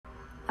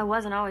I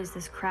wasn't always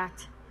this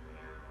cracked.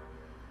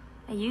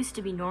 I used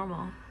to be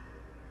normal.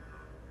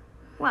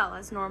 Well,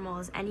 as normal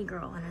as any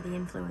girl under the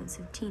influence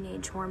of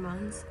teenage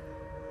hormones.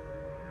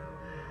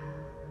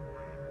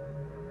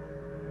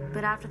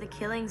 But after the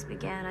killings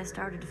began, I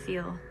started to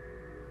feel,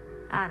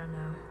 I don't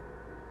know,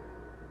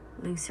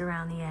 loose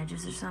around the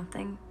edges or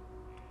something.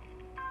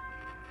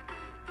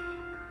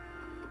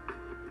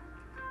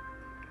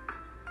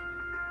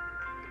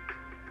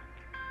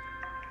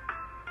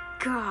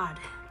 God.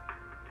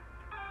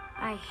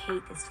 I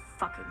hate this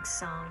fucking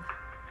song.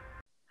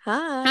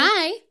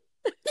 Hi.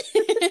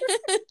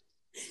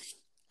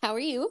 How are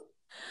you?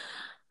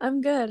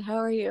 I'm good. How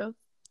are you?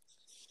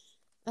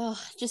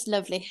 Oh, just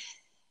lovely.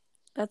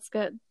 That's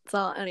good. That's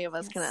all any of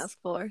us can ask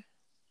for.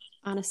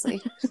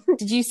 Honestly.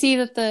 Did you see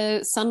that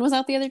the sun was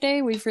out the other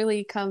day? We've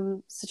really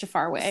come such a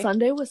far way.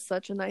 Sunday was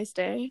such a nice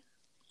day.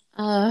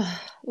 It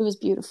was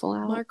beautiful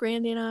out. Mark,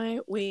 Randy, and I,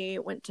 we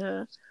went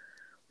and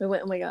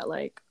we got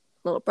like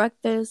little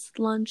breakfast,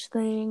 lunch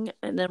thing,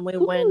 and then we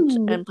went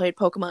and played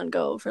Pokemon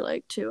Go for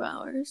like 2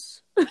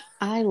 hours.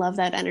 I love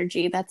that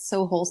energy. That's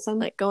so wholesome.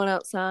 Like going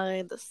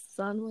outside, the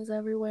sun was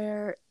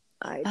everywhere.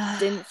 I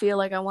didn't feel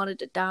like I wanted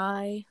to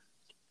die.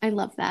 I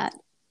love that.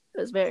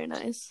 It was very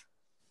nice.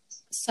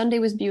 Sunday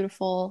was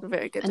beautiful.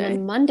 Very good and day.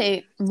 Then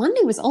Monday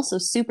was also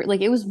super, like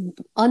it was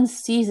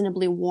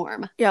unseasonably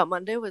warm. Yeah,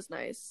 Monday was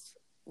nice.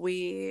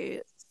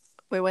 We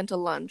went to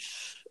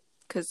lunch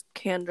because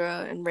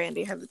Kendra and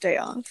Randy have the day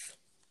off.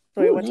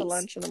 So we went to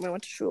lunch and then we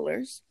went to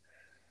Schuler's.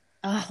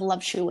 I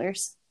love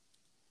Schuler's.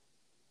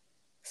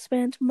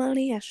 Spent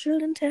money I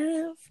shouldn't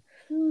have.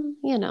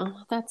 You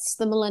know, that's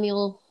the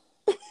millennial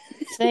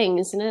thing,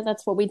 isn't it?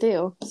 That's what we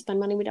do. Spend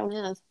money we don't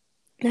have.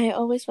 I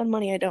always spend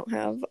money I don't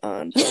have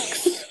on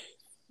books.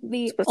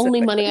 The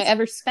only money I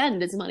ever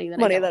spend is money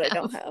that I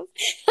don't have.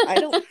 I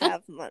don't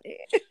have money.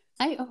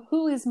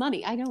 Who is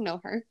money? I don't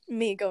know her.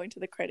 Me going to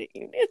the credit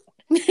union.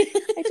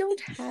 I don't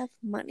have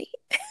money.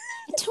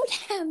 I don't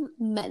have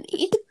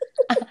money.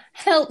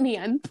 Help me,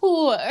 I'm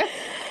poor.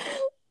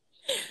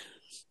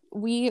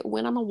 We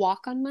went on a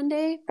walk on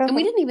Monday, and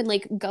we didn't even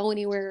like go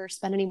anywhere or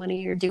spend any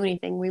money or do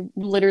anything. We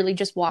literally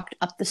just walked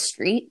up the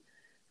street.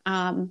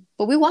 But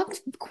we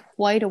walked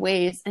quite a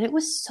ways, and it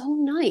was so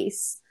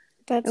nice.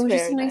 It was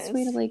just a nice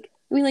way to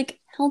we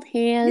held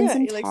hands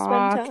and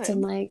talked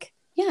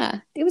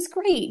and it was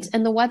great.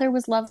 And the weather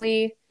was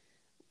lovely.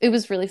 It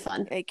was really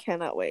fun. I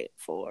cannot wait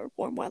for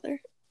warm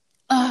weather.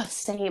 Oh,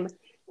 same.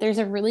 There's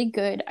a really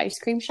good ice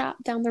cream shop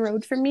down the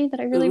road from me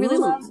that I really, really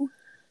love.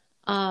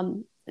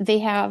 They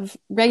have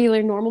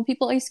regular normal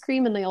people ice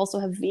cream, and they also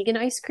have vegan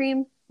ice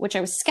cream, which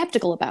I was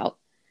skeptical about,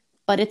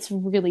 but it's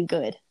really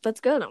good. That's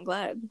good. I'm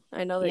glad.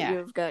 I know that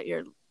you've got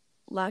your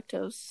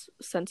lactose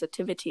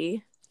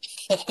sensitivity.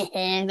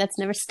 That's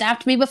never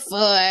stopped me before.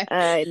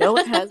 I know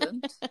it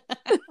hasn't.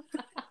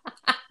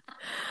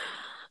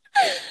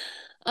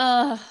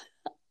 I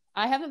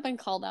haven't been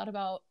called out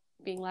about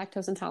being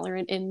lactose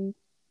intolerant in,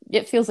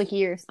 it feels like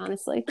years,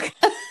 honestly.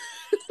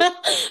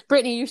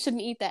 Brittany, you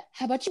shouldn't eat that.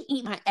 How about you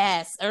eat my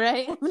ass, all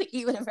right? I'm going to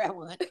eat whatever I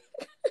want.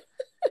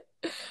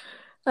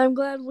 I'm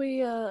glad we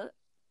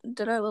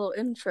did our little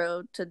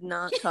intro to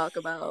not talk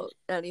about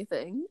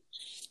anything.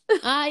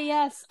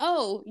 Yes.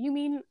 Oh, you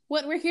mean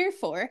what we're here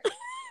for?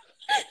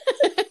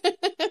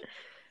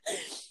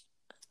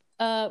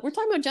 We're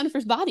talking about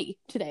Jennifer's body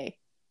today.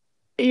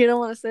 You don't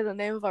want to say the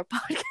name of our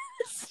podcast?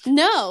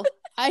 No,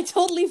 I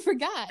totally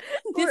forgot.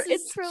 We're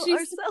intro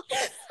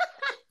ourselves.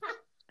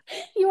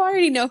 You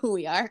already know who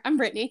we are. I'm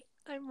Brittany.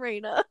 I'm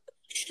Raina.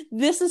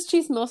 This is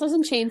Chismosas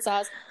and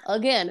Chainsaws.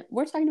 Again,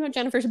 we're talking about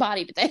Jennifer's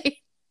body today.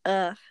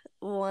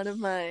 One of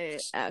my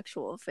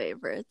actual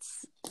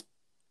favorites.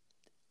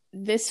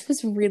 This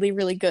was really,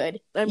 really good.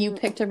 You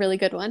picked a really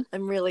good one.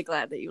 I'm really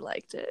glad that you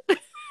liked it.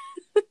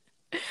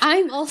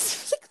 I'm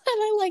also glad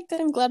I liked it.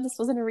 I'm glad this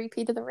wasn't a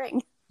repeat of The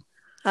Ring.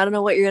 I don't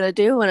know what you're going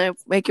to do when I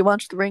make you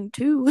watch The Ring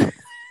 2.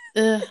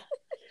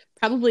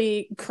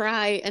 Probably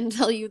cry and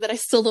tell you that I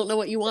still don't know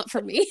what you want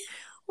from me.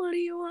 What do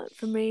you want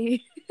from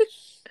me?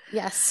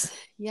 Yes.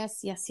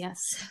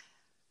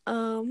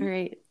 All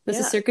right. This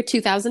is circa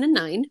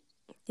 2009.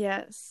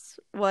 Yes.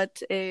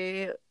 What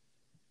a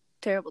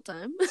terrible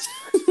time.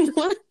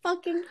 What a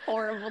fucking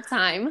horrible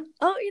time.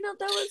 Oh,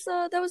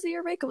 that was the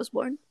year Reika was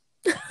born.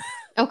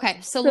 Okay,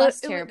 so less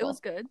terrible. It was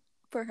good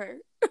for her.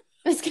 It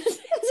was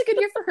a good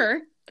year for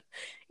her.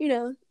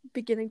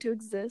 Beginning to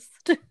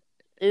exist.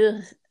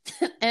 Ugh.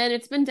 And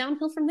it's been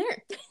downhill from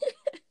there.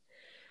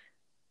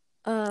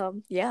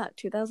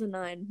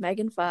 2009.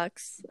 Megan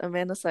Fox,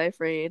 Amanda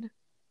Seyfried,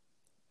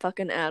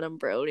 fucking Adam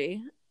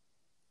Brody.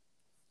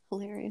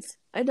 Hilarious.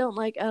 I don't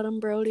like Adam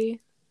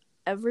Brody.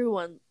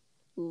 Everyone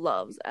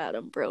loves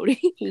Adam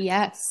Brody.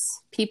 Yes.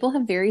 People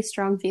have very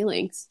strong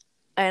feelings.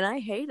 And I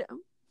hate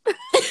him.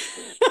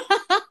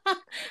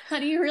 How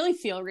do you really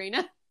feel,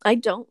 Raina? I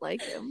don't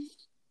like him.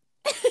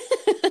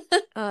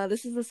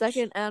 This is the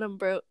second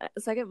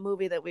second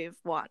movie that we've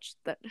watched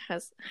that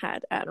has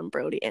had Adam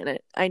Brody in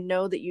it. I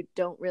know that you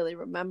don't really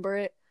remember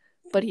it,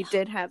 but he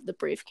did have the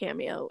brief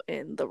cameo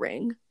in The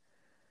Ring.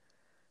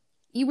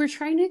 You were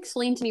trying to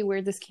explain to me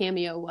where this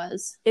cameo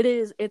was.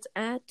 It's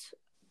at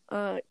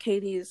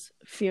Katie's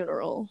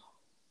funeral.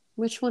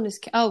 Which one is?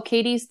 Oh,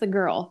 Katie's the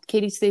girl.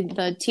 Katie's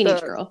the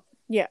teenage girl.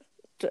 Yeah.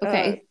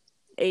 Okay.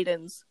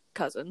 Aiden's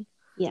cousin.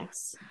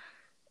 Yes.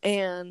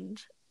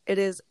 And it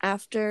is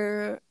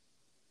after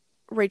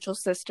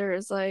Rachel's sister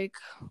is like,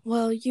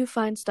 well, you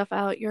find stuff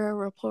out. You're a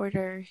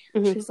reporter.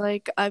 Mm-hmm. She's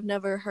like, I've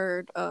never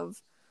heard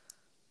of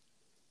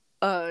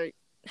a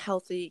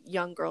healthy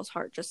young girl's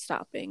heart just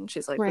stopping.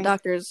 She's like, the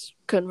doctors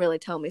couldn't really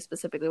tell me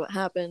specifically what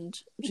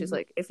happened. She's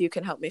like, if you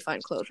can help me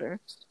find closure,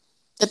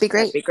 that'd be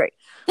great.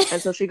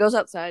 And so she goes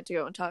outside to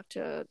go and talk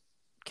to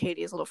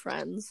Katie's little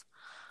friends.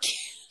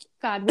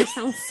 God, we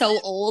sound so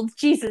old.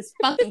 Jesus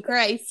fucking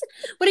Christ.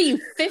 What are you,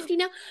 50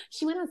 now?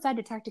 She went outside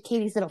to talk to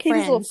Katie's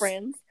little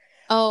friends.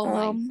 Oh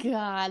my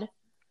God.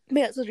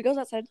 Yeah, so she goes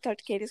outside to talk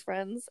to Katie's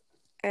friends,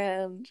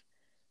 and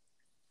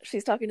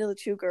she's talking to the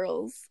two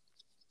girls,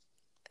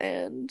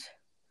 and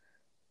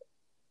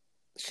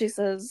she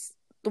says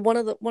one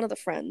of the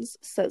friends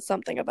says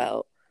something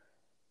about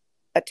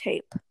a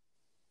tape,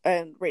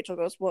 and Rachel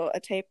goes, well, a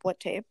tape? What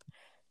tape?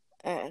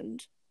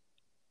 And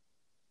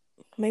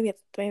maybe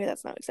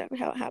that's not exactly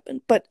how it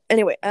happened, but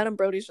anyway, Adam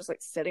Brody's just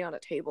like sitting on a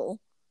table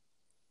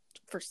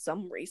for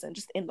some reason,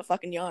 just in the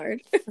fucking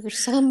yard. For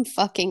some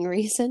fucking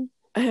reason.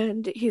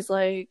 And he's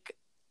like,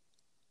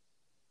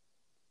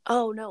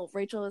 oh no,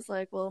 Rachel is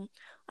like, well,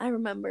 I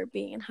remember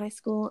being in high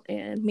school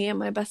and me and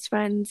my best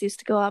friends used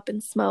to go up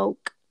and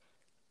smoke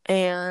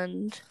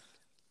and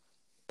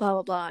blah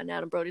blah blah. And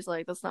Adam Brody's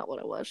like, that's not what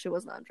it was. She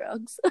wasn't on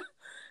drugs.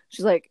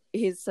 She's like,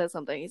 he says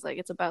something, he's like,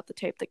 it's about the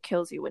tape that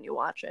kills you when you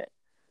watch it.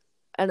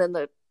 And then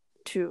the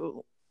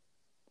two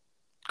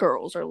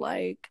girls are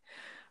like,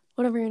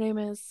 whatever your name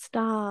is,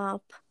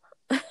 stop.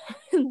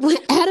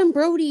 Adam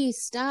Brody,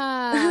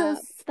 stop.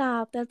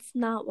 Stop, that's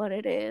not what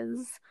it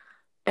is.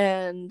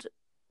 And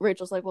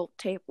Rachel's like, well,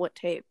 tape? What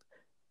tape?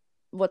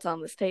 What's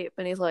on this tape?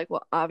 And he's like,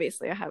 well,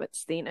 obviously I haven't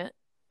seen it.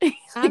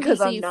 Because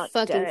I'm not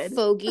fucking dead.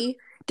 Fogey.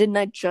 Didn't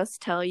I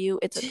just tell you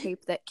it's a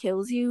tape that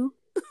kills you?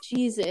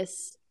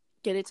 Jesus.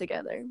 Get it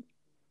together.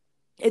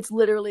 It's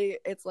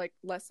like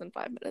less than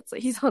 5 minutes.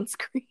 Like, he's on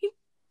screen.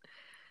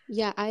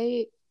 Yeah,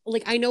 I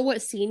know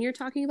what scene you're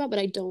talking about, but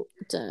I don't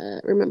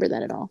remember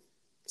that at all.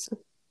 So,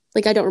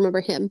 I don't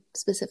remember him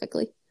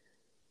specifically.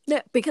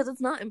 Yeah, because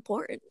it's not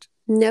important.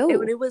 No.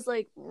 It was,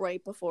 like,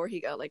 right before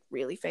he got, like,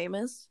 really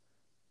famous.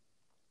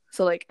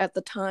 So, like, at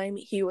the time,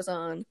 he was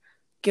on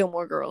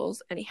Gilmore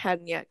Girls, and he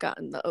hadn't yet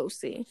gotten the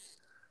OC.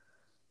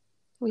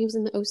 Oh, he was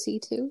in the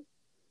OC, too?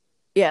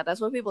 Yeah,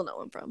 that's what people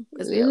know him from,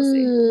 is the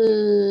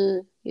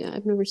OC. Yeah,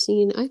 I've never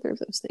seen either of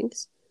those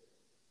things.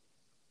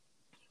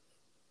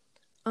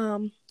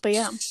 But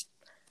yeah.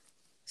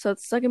 So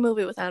it's the second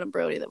movie with Adam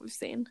Brody that we've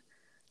seen.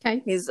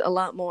 Okay. He's a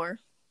lot more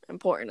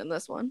important in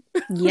this one.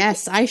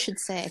 Yes, I should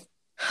say.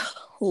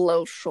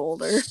 Low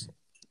shoulder.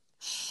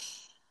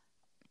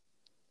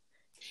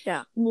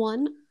 Yeah.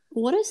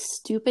 What a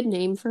stupid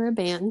name for a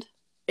band.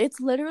 It's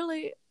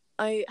literally,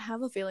 I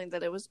have a feeling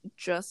that it was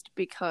just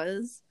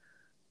because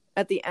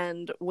at the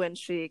end when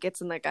she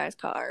gets in that guy's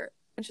car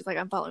and she's like,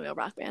 I'm following a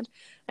rock band,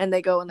 and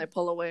they go and they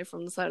pull away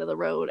from the side of the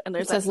road and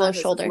there's that low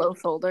shoulder. Low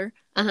shoulder.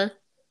 Uh-huh.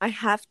 I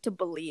have to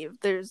believe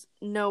there's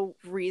no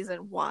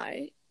reason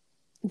why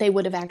they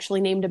would have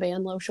actually named a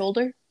band Low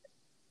Shoulder,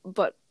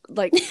 but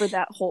like for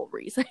that whole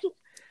reason.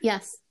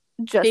 Yes.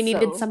 Just they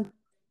needed some.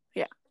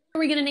 Yeah. What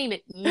are we gonna name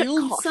it?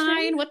 Yield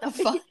sign? What the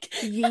fuck?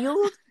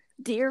 Yield?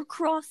 Deer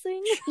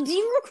crossing?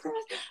 Deer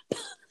crossing.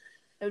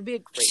 It would be a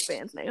great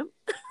band name.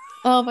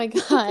 Oh my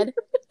God.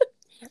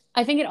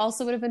 I think it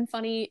also would have been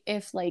funny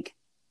if, like,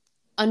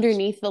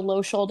 underneath the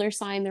Low Shoulder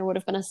sign, there would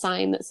have been a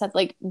sign that said,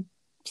 like,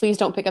 please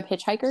don't pick up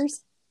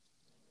hitchhikers.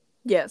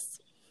 Yes.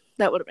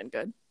 That would have been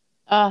good.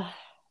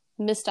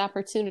 Missed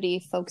opportunity,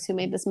 folks who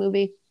made this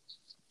movie.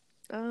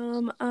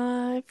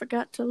 I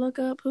forgot to look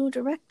up who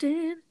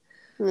directed.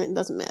 It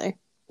doesn't matter.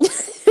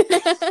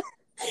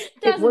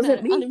 It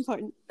wasn't me.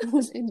 Unimportant.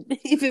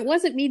 If it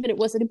wasn't me, then it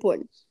wasn't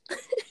important.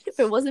 If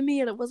it wasn't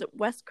me and it wasn't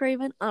Wes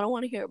Craven, I don't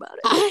want to hear about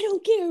it. I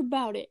don't care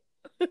about it.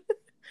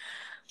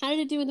 How did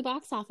it do in the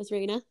box office,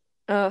 Raina?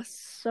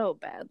 So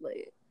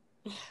badly.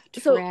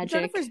 Tragic. So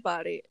Jennifer's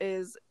Body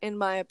is, in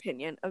my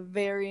opinion, a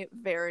very,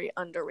 very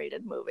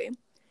underrated movie.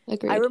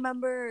 Agreed. I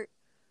remember,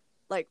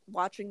 like,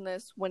 watching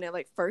this when it,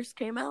 like, first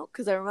came out,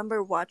 because I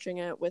remember watching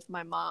it with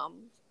my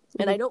mom,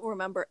 and I don't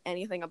remember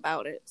anything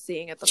about it,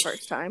 seeing it the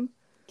first time.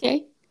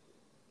 Okay.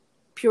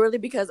 Purely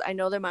because I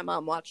know that my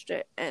mom watched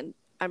it, and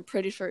I'm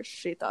pretty sure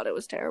she thought it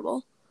was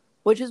terrible.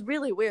 Which is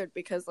really weird,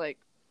 because, like,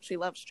 she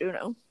loves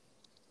Juno.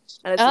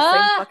 And it's the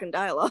same fucking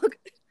dialogue.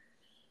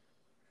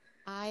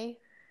 I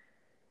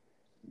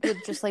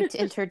would just like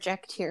to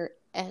interject here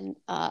and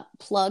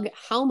plug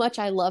how much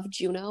I love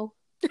Juno.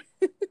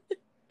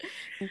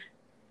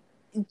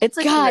 It's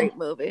a great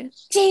movie.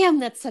 Damn,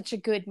 that's such a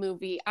good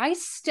movie.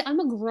 I'm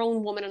a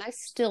grown woman and I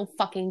still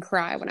fucking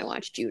cry when I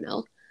watch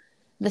Juno.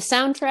 The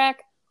soundtrack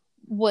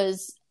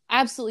was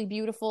absolutely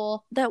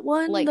beautiful. That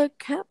one, Like, the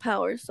Cat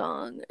Power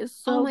song is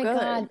so oh my good.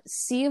 God,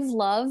 Sea of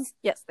Love.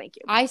 Yes, thank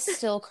you. I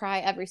still cry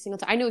every single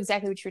time. I know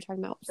exactly what you were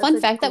talking about. That's Fun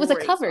a fact, that was a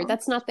great cover. song.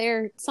 That's not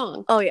their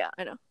song. Oh yeah,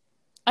 I know.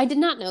 I did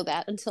not know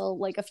that until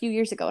like a few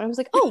years ago, and I was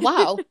like, oh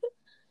wow.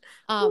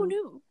 Who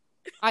knew?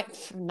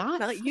 Not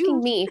Not fucking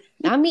you. me.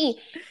 Not me.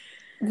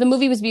 The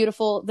movie was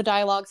beautiful. The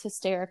dialogue's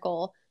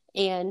hysterical,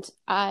 and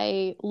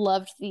I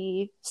loved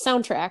the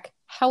soundtrack.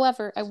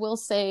 However, I will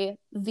say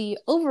the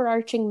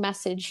overarching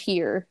message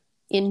here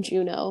in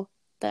Juno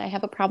that I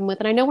have a problem with,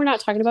 and I know we're not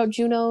talking about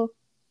Juno,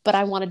 but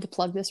I wanted to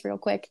plug this real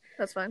quick.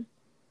 That's fine.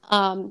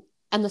 And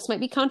this might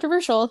be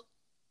controversial,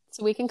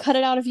 so we can cut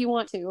it out if you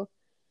want to. You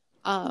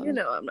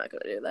know I'm not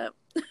going to do that.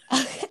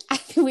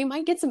 We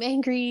might get some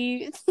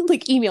angry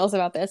like emails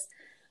about this.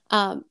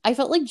 I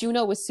felt like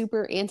Juno was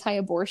super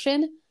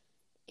anti-abortion,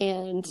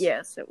 and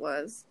Yes, it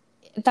was.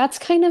 that's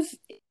kind of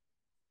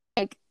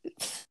like,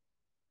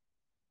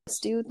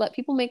 dude, let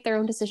people make their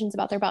own decisions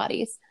about their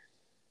bodies.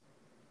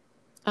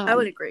 I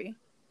would agree.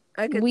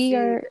 I could see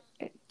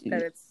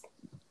that it's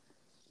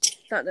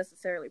not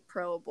necessarily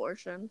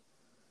pro-abortion.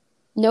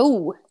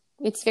 No,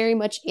 it's very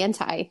much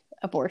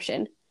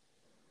anti-abortion,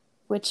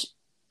 which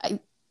I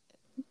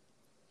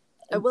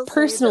will say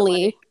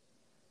personally that,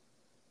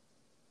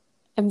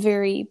 like, am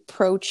very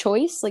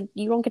pro-choice. Like,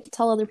 you don't get to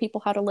tell other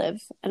people how to live,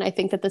 and I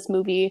think that this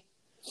movie,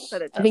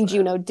 I think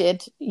Juno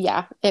did.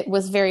 Yeah, it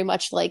was very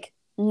much like,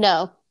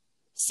 no.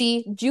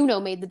 See, Juno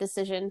made the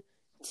decision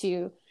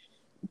to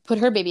put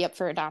her baby up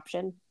for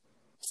adoption.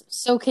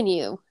 So can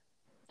you.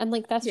 And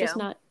like, that's just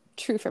not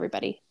true for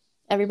everybody.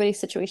 Everybody's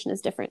situation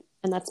is different.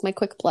 And that's my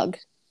quick plug.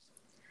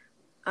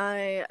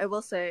 I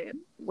will say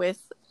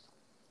with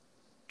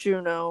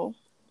Juno,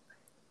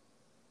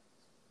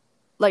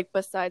 like,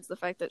 besides the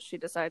fact that she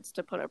decides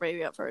to put her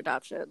baby up for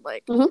adoption,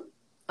 like,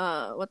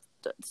 what's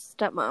the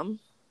stepmom?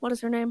 What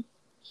is her name?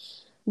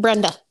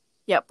 Brenda.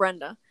 Yeah,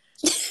 Brenda.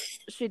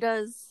 She's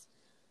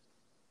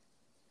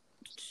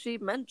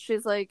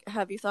like,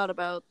 have you thought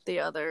about the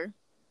other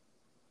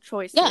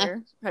choice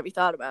here? Have you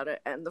thought about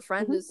it? And the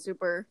friend is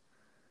super,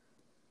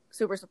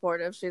 super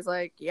supportive. She's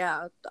like,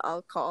 yeah,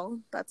 I'll call.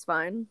 That's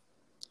fine.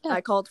 Yeah. I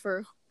called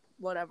for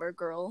whatever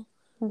girl.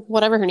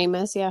 Whatever her name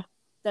is, yeah.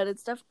 That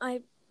it's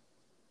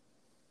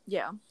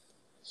yeah.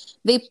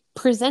 They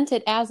present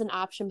it as an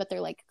option, but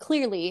they're like,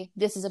 clearly,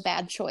 this is a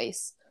bad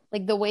choice.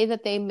 Like, the way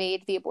that they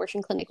made the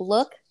abortion clinic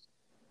look,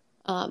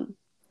 I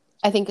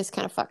think is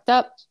kind of fucked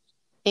up.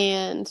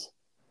 And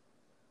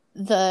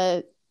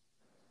I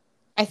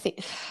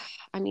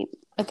mean,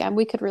 again,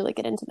 we could really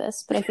get into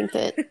this, but I think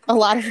that a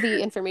lot of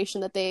the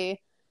information that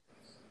they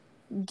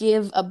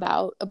give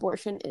about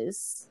abortion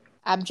is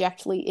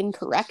abjectly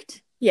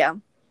incorrect. Yeah.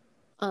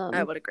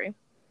 I would agree.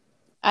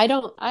 I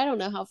don't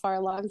know how far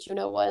along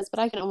Juno was, but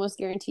I can almost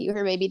guarantee you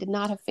her baby did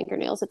not have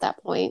fingernails at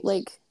that point.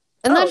 Like,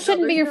 and that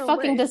shouldn't be your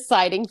fucking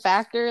deciding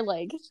factor.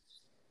 Like,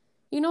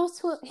 you know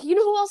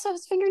who also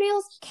has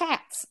fingernails?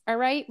 Cats. All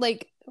right.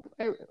 Like,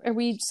 are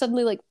we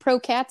suddenly like pro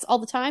cats all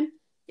the time?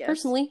 Yes.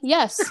 Personally,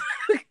 yes.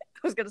 I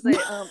was gonna say,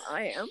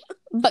 I am.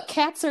 But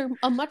cats are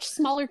a much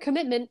smaller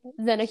commitment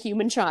than a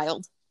human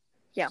child.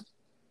 Yeah.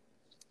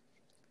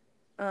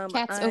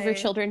 Cats over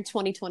children,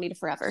 2020 to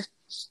forever.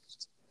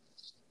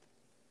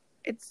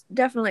 It's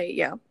definitely,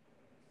 yeah.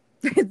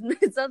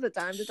 It's not the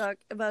time to talk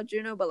about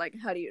Juno, but like,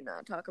 how do you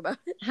not talk about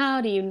it?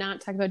 How do you not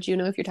talk about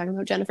Juno if you're talking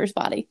about Jennifer's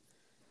Body?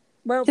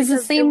 Well, because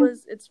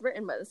it's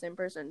written by the same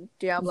person,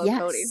 Diablo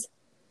Cody.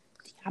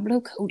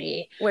 Diablo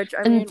Cody. Which,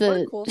 I mean,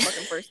 what a cool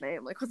fucking first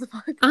name. Like, what the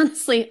fuck?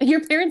 Honestly,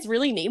 your parents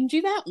really named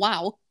you that?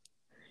 Wow.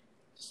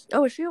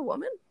 Oh, is she a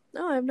woman?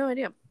 No, I have no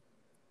idea.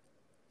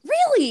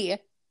 Really?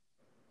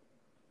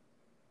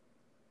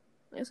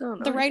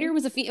 The writer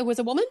was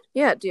a woman?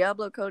 Yeah,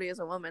 Diablo Cody is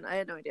a woman. I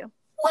had no idea.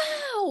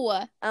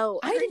 Wow. Oh,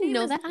 I didn't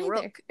know that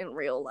Brooke either. In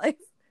real life.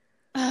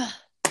 I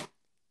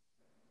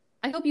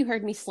hope you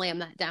heard me slam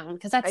that down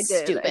because that's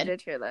stupid. I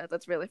did hear that.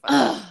 That's really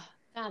funny.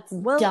 That's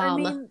dumb. I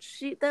mean,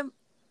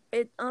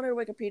 on her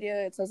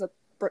Wikipedia it says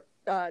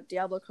that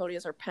Diablo Cody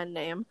is her pen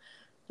name,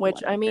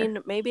 which I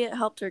mean, maybe it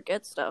helped her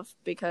get stuff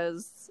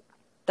because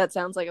that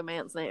sounds like a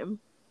man's name.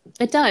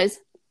 It does.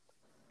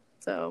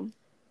 So,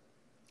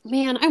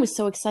 man, I was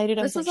so excited.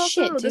 I was like,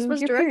 shit, dude,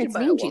 your parents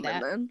named you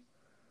that. Then.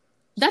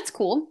 That's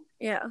cool.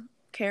 Yeah,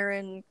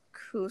 Karen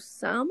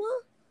Kusama.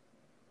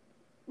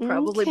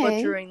 Probably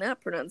butchering that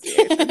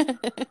pronunciation.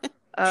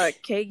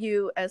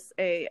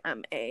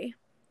 Kusama.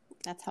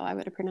 That's how I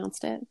would have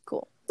pronounced it.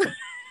 Cool.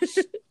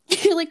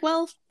 You're like,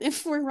 well,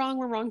 if we're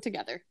wrong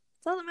together.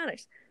 That's all that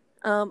matters.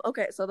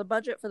 Okay, so the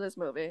budget for this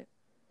movie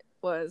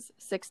was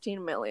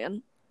 $16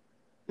 million.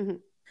 Mm-hmm.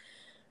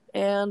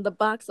 And the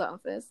box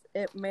office,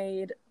 it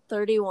made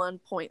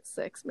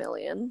 $31.6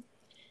 million.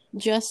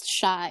 Just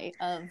shy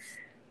of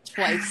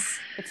twice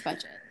its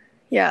budget.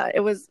 Yeah,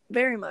 it was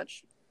very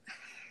much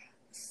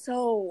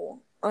so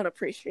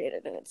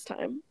unappreciated in its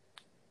time.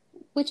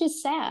 Which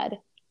is sad.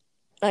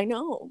 I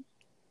know.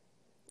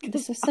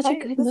 This is such a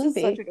good movie. This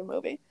is such a good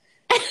movie.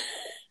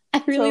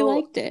 I really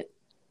liked it.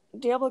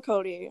 Diablo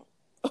Cody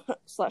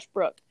 /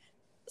 Brooke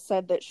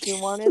said that she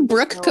wanted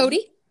Brooke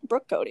Cody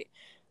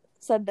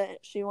said that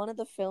she wanted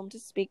the film to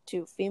speak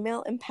to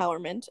female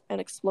empowerment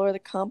and explore the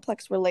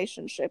complex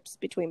relationships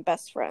between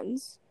best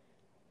friends,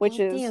 which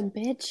is damn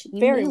bitch, you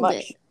very nailed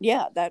much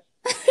it.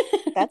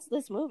 that's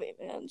this movie,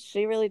 man.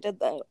 She really did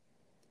that.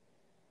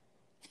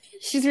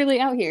 She's really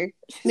out here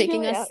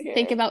making really us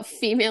think about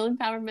female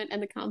empowerment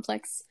and the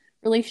complex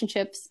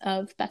relationships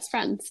of best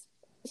friends.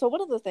 So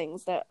one of the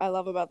things that I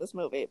love about this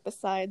movie,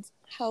 besides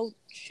how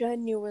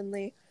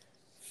genuinely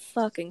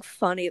fucking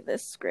funny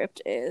this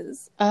script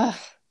is, oh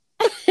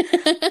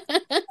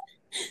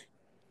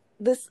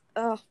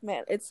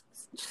man, it's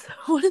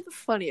one of the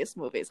funniest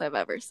movies I've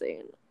ever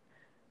seen.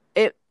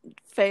 It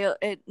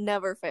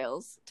never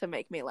fails to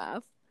make me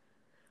laugh.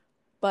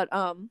 But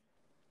I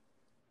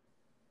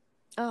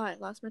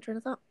lost my train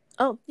of thought.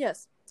 Oh,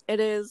 yes.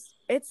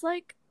 It's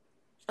like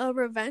a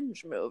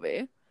revenge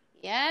movie.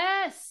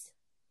 Yes.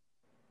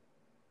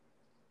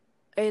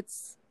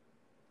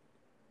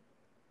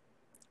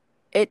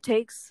 It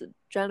takes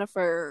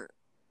Jennifer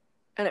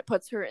and it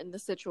puts her in the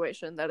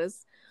situation that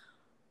is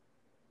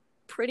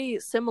pretty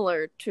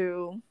similar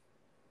to,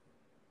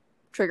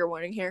 trigger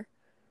warning here,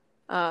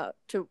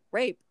 to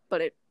rape,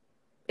 but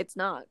it's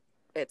not.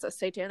 It's a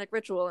satanic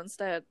ritual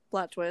instead.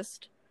 Plot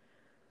twist.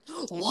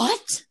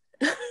 What?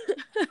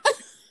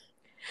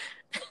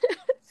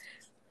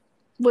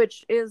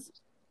 Which is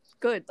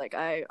good. Like,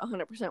 I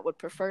 100% would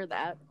prefer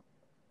that.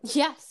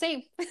 Yeah,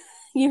 same.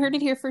 You heard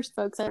it here first,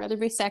 folks. I'd rather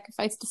be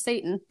sacrificed to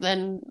Satan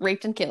than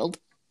raped and killed.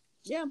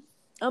 Yeah,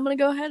 I'm gonna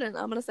go ahead and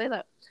I'm gonna say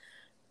that.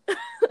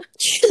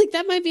 Like,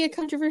 that might be a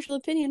controversial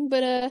opinion,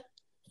 but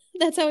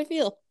that's how I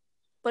feel.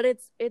 But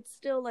it's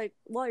still like,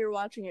 while you're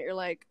watching it, you're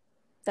like,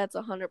 that's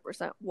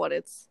 100% what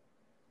it's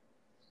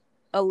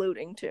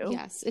alluding to.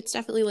 Yes, it's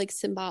definitely like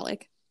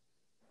symbolic.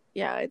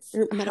 Yeah, it's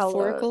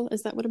metaphorical.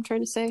 Is that what I'm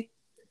trying to say?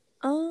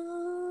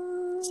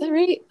 Is that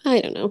right?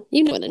 I don't know.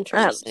 You know what I'm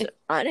trying to say.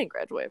 I didn't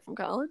graduate from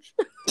college.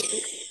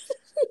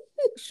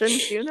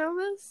 Shouldn't you know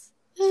this?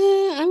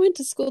 I went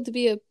to school to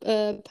be a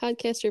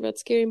podcaster about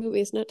scary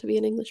movies, not to be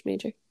an English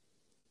major.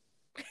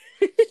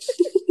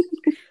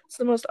 It's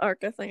the most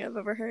ARCA thing I've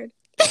ever heard.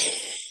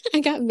 I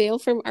got mail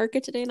from ARCA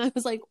today, and I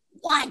was like,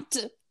 "What?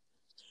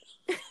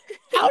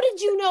 How did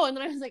you know?" And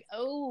then I was like,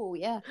 "Oh,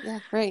 yeah,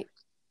 right,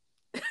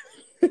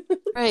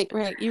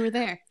 right. You were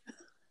there.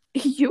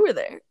 You were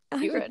there.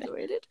 I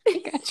graduated.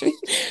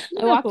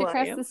 I walked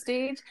across the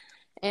stage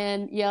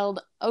and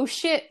yelled, "Oh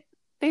shit!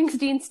 Thanks,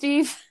 Dean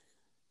Steve."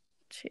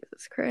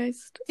 Jesus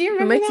Christ! Do you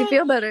remember It makes you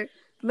feel better. It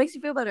makes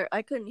you feel better.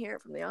 I couldn't hear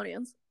it from the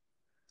audience.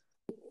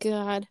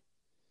 God.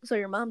 So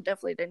your mom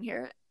definitely didn't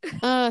hear it.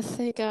 Oh,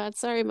 thank God.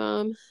 Sorry,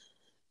 Mom.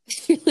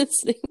 If you're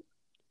listening.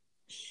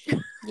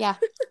 Yeah.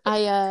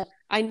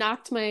 I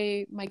knocked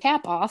my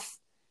cap off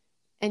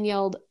and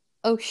yelled,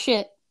 "Oh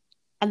shit."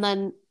 And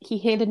then he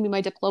handed me my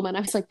diploma and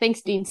I was like,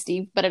 "Thanks, Dean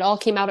Steve." But it all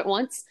came out at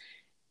once.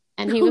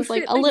 And he was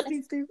like,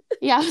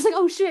 yeah, I was like,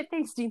 "Oh shit,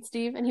 thanks, Dean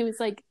Steve." And he was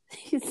like,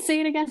 "Say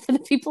it again for the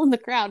people in the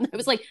crowd." And I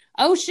was like,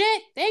 "Oh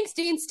shit, thanks,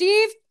 Dean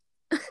Steve."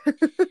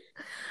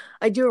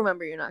 I do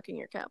remember you knocking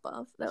your cap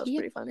off. That was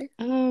pretty funny.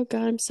 Oh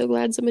God, I'm so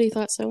glad somebody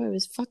thought so. I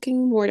was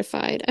fucking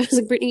mortified. I was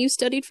like, "Brittany, you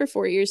studied for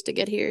 4 years to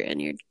get here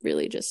and you're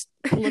really just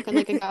looking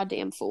like a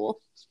goddamn fool."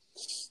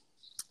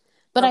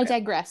 But okay. I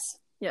digress.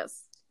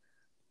 Yes.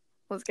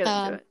 Let's get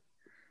into it.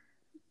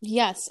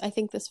 Yes, I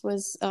think this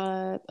was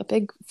a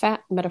big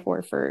fat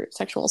metaphor for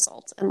sexual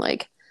assault and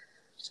like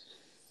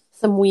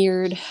some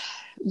weird.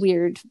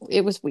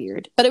 It was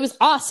weird, but it was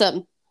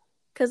awesome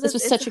because this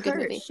was such a good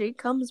movie. She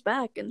comes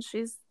back and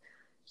she's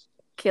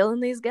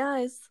killing these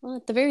guys. Well,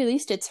 at the very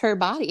least, it's her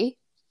body.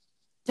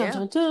 Yeah.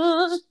 Dun,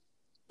 dun,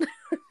 dun.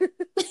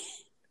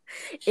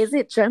 Is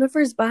it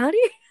Jennifer's body?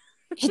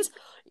 It's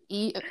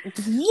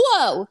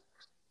whoa.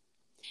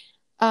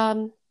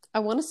 I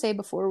want to say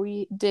before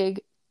we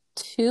dig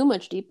too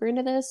much deeper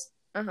into this,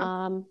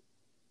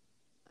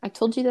 I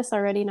told you this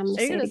already, and I'm going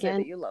to say it again.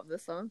 Say that you love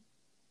this song?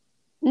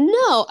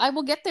 No, I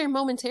will get there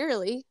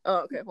momentarily. Oh,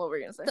 okay. What were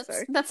you going to say?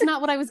 Sorry. That's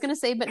not what I was going to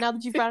say, but now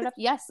that you've brought it up,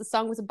 yes, the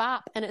song was a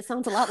bop, and it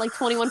sounds a lot like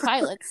 21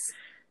 Pilots.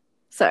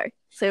 Sorry.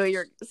 Say what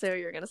you're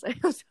going to say.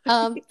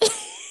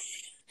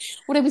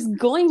 What I was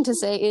going to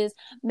say is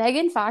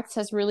Megan Fox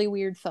has really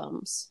weird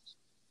thumbs.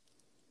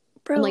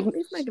 Bro, like,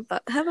 Megan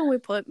Fox,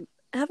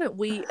 haven't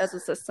we as a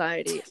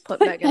society put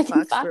Megan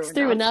Fox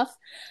through enough?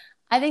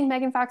 I think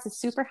Megan Fox is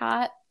super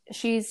hot.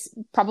 She's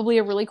probably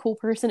a really cool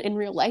person in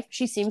real life.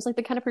 She seems like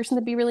the kind of person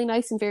that'd be really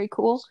nice and very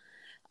cool.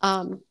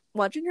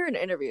 Watching her in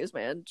interviews,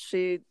 man,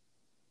 she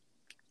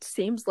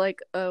seems like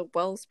a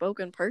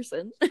well-spoken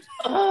person.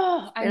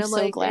 I'm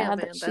so glad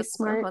that she's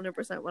smart.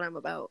 100% what I'm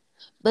about.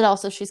 But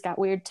also, she's got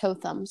weird toe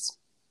thumbs.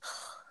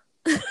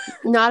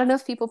 Not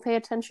enough people pay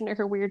attention to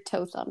her weird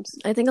toe thumbs.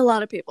 I think a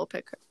lot of people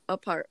pick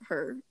apart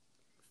her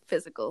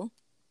physical.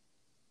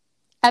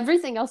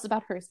 Everything else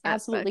about her is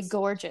absolutely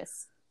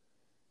gorgeous.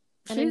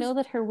 And I know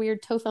that her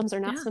weird toe thumbs are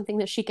not something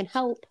that she can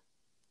help.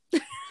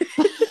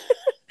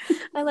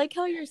 I like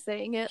how you're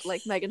saying it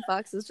like Megan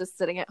Fox is just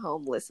sitting at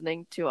home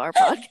listening to our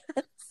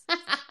podcast.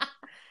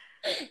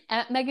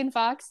 At Megan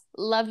Fox,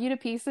 love you to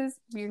pieces.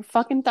 Your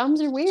fucking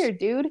thumbs are weird,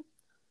 dude.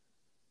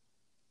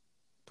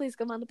 Please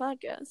come on the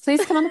podcast.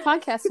 Please come on the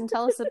podcast and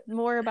tell us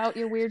more about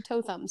your weird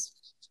toe thumbs.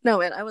 No,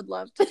 man, I would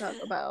love to talk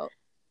about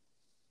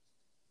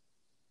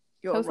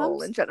your Toe role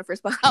thumbs? in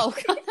Jennifer's body. Oh,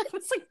 God.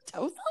 It's like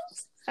toe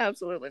thumbs?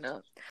 Absolutely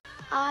not.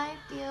 I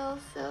feel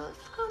so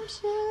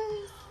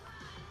scrumptious.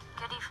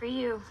 Goody for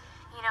you.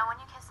 You know when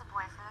you kiss a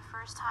boy for the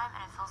first time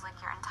and it feels like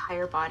your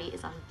entire body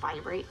is on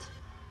vibrate?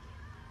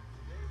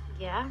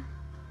 Yeah?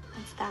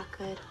 It's that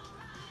good.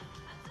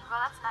 Well,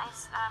 that's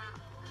nice.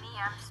 Me,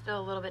 I'm still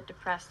a little bit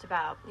depressed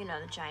about, the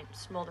giant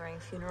smoldering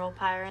funeral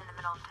pyre in the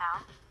middle of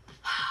town.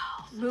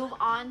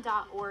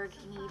 MoveOn.org,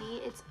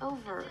 needy. It's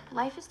over.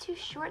 Life is too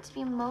short to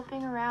be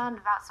moping around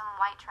about some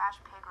white trash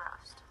pig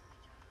roast.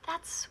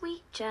 That's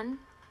sweet, Jen.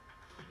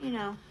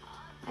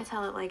 I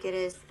tell it like it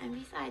is. And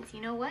besides,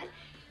 you know what?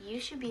 You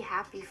should be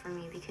happy for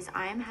me because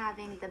I'm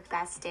having the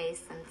best day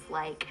since,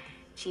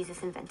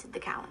 Jesus invented the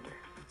calendar.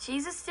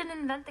 Jesus didn't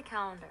invent the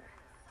calendar.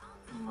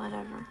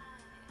 Whatever.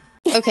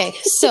 Okay,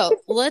 so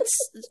let's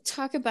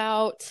talk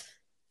about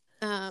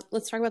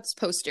this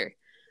poster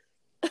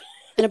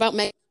and about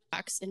Megan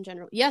Fox in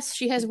general. Yes,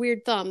 she has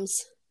weird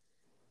thumbs.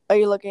 Are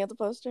you looking at the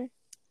poster?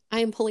 I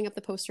am pulling up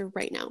the poster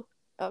right now.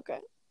 Okay.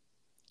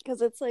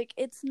 Because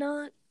it's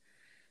not,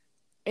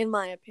 in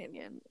my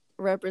opinion,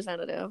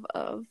 representative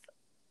of,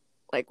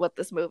 what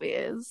this movie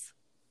is.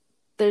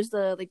 There's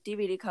the,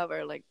 DVD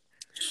cover,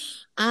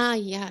 Ah,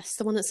 yes.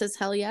 The one that says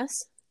hell yes?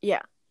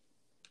 Yeah.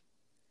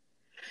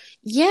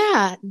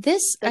 Yeah,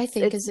 this, I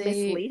think, it's is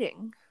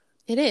misleading.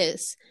 It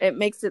is. It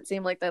makes it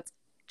seem like that's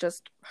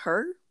just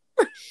her.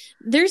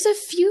 There's a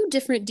few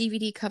different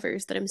DVD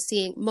covers that I'm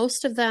seeing.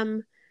 Most of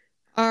them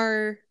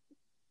are...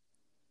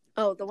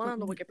 Oh, the one on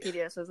the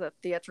Wikipedia says a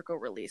theatrical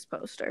release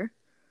poster.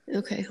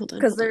 Okay, hold on.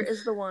 Because there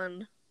is the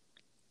one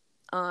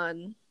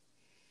on...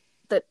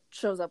 that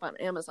shows up on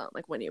Amazon,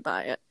 when you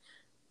buy it.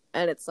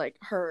 And it's,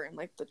 her in,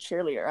 the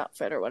cheerleader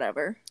outfit or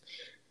whatever.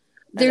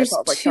 And there's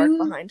all, two...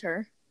 dark behind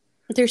her.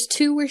 There's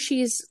two where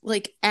she's,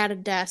 at a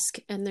desk,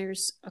 and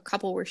there's a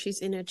couple where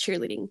she's in a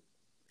cheerleading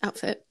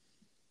outfit.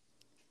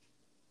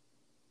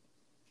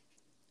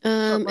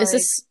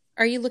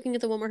 Are you looking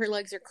at the one where her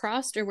legs are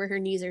crossed or where her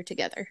knees are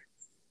together?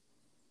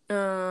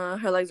 Her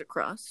legs are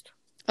crossed.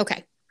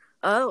 Okay.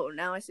 Oh,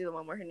 now I see the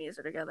one where her knees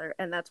are together,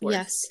 and that's worse.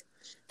 Yes.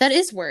 That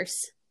is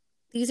worse.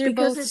 These are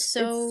because both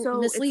so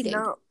misleading.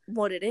 It's not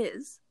what it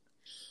is.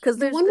 Because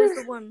there's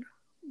the one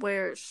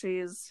where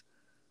she's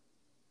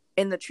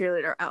in the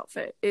cheerleader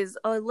outfit is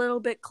a little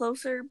bit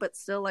closer, but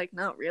still,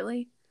 not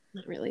really.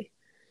 Not really.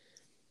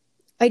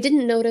 I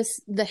didn't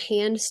notice the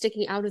hand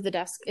sticking out of the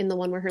desk in the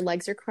one where her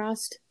legs are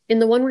crossed. In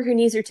the one where her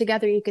knees are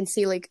together, you can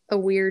see, a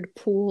weird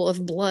pool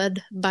of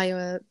blood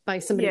by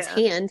somebody's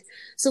hand.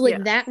 So,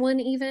 that one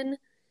even...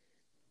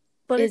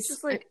 But it's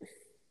just,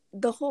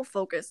 the whole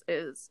focus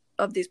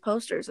of these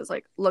posters is,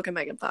 look at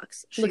Megan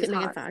Fox. She's look at hot.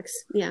 Megan Fox,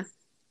 yeah.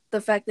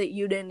 The fact that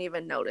you didn't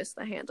even notice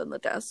the hand on the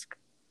desk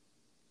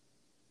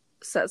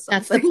says something.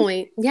 That's the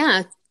point.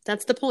 Yeah,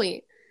 that's the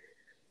point.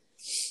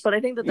 But I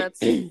think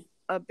that's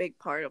a big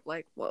part of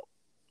what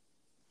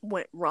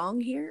went wrong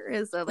here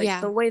is that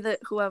the way that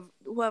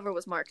whoever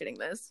was marketing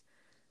this,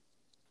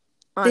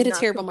 they had a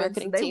terrible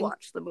marketing team. They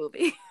watched the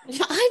movie.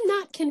 I'm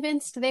not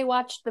convinced they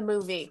watched the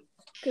movie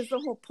because the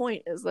whole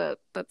point is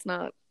that's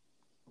not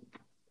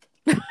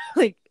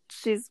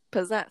she's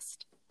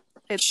possessed.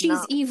 She's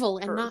evil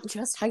and not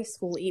just high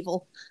school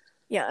evil.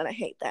 Yeah, and I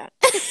hate that.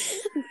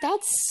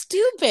 That's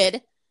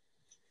stupid.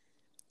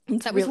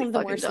 That was really one of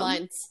the worst dumb.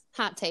 lines.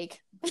 Hot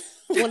take.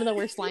 One of the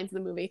worst lines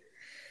in the movie.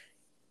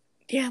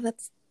 Yeah,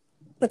 that's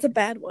a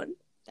bad one.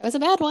 That was a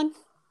bad one.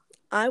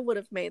 I would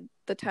have made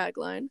the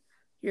tagline,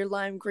 "You're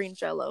lime green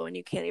jello and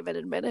you can't even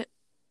admit it."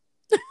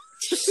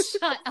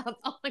 Shut up.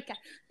 Oh my god.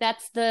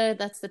 That's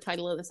the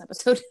title of this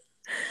episode.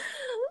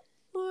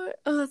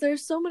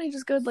 There's so many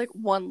just good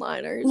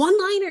one-liners.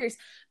 One-liners.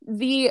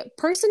 The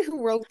person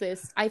who wrote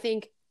this, I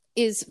think,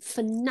 is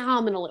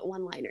phenomenal at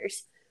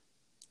one-liners.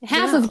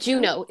 Half of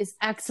Juno is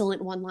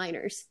excellent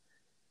one-liners.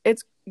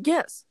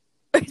 Yes.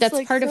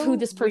 That's part of who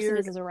this person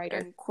is as a writer.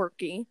 And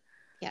quirky.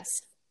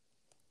 Yes.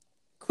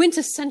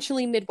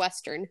 Quintessentially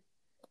Midwestern.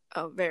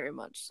 Oh, very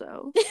much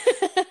so.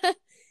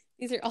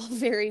 These are all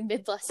very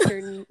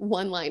Midwestern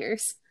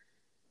one-liners.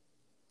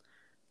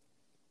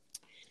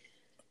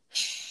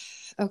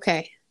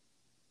 Okay.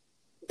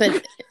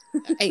 But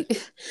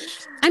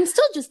I'm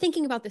still just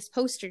thinking about this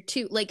poster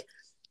too.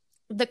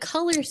 The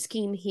color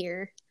scheme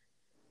here,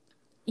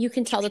 you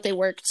can tell that they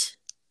worked.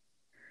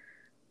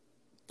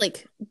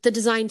 The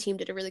design team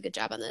did a really good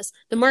job on this.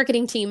 The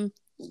marketing team,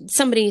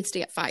 somebody needs to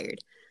get fired.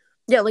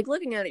 Yeah,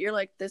 looking at it, you're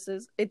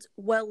it's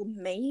well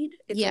made.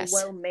 It's a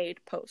well made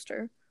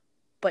poster,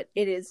 but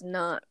it is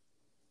not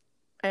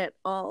at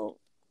all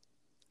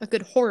a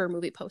good horror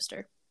movie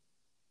poster.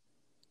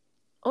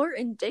 Or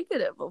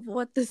indicative of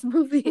what this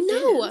movie is.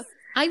 No,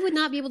 I would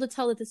not be able to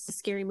tell that this is a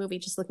scary movie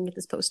just looking at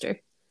this poster.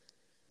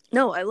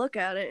 No, I look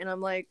at it and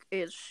I'm like,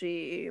 is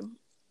she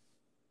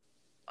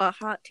a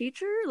hot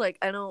teacher? Like,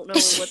 I don't know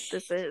what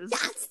this is.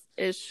 Yes!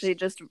 Is she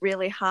just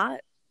really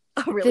hot?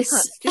 A really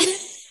hot student?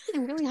 A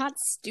really hot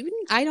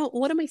student?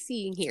 what am I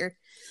seeing here?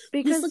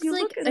 Because this looks you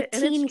like look at a it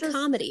and teen it's just...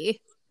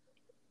 comedy.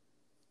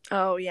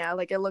 Oh, yeah,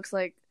 like, it looks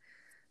like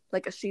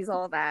a She's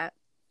All That.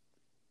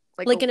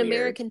 Like an weird...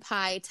 American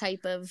Pie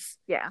type of...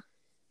 Yeah.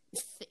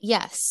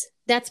 Yes,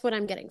 that's what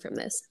I'm getting from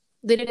this.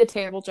 They did a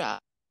terrible job.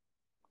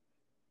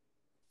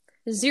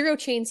 0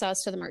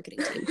 chainsaws to the marketing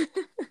team.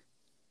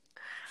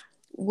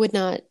 Would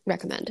not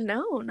recommend.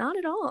 No, not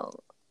at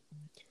all.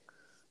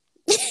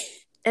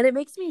 And it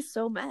makes me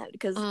so mad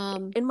because,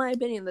 in my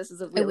opinion, this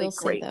is a really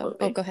great movie.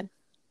 Oh, go ahead.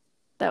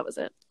 That was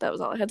it. That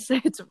was all I had to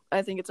say.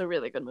 I think it's a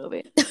really good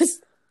movie.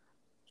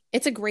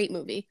 It's a great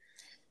movie.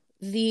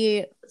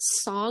 The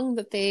song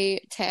that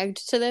they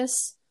tagged to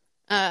this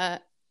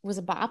was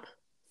a bop.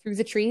 Through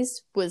the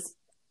Trees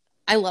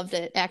I loved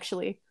it,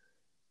 actually.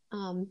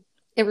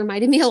 It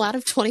reminded me a lot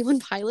of 21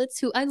 Pilots,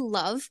 who I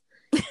love.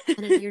 And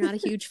I know you're not a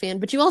huge fan,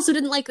 but you also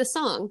didn't like the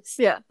song.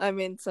 Yeah, I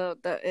mean, so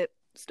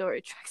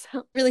story tracks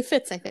out. Really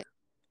fits, I think.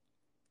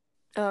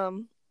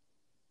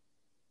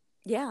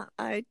 Yeah,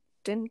 I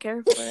didn't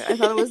care for it. I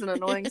thought it was an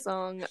annoying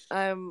song.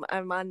 I'm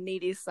on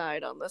Needy's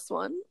side on this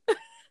one.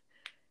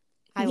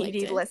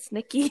 Needy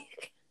Lesnicki.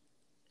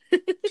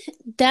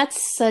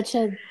 That's such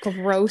a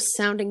gross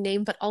sounding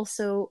name, but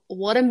also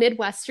what a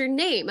Midwestern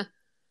name.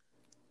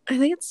 I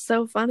think it's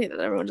so funny that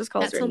everyone just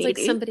calls her Needy. That sounds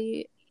like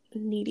somebody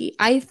needy.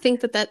 I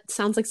think that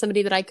sounds like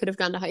somebody that I could have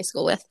gone to high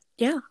school with.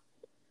 Yeah.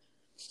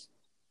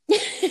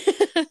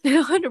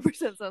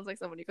 100% sounds like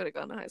someone you could have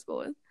gone to high school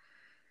with.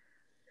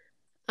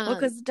 Well,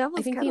 because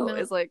Devil's Kettle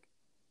is like...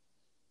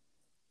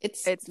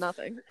 It's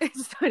nothing.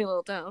 It's a tiny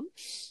little town.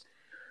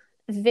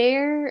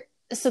 Their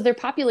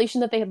population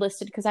that they had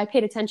listed, because I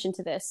paid attention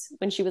to this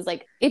when she was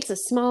like, it's a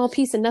small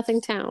piece of nothing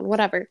town,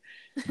 whatever.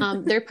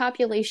 Their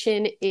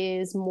population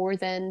is more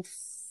than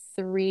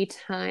 3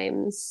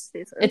 times.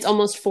 It's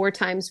almost 4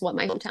 times what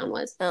my hometown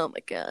was. Oh my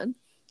god.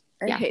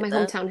 My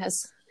hometown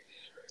has...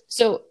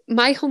 So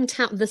my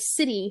hometown, the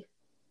city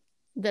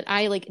that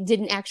I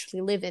didn't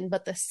actually live in,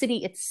 but the city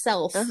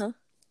itself,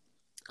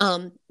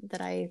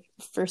 that I,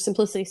 for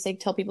simplicity's sake,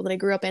 tell people that I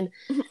grew up in,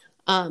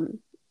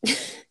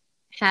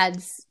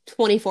 had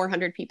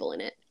 2,400 people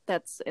in it.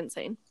 That's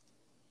insane.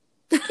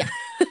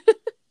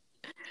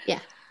 Yeah.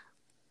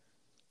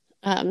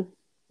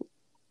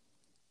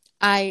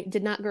 I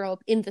did not grow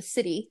up in the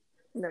city.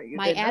 No, you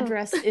My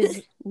address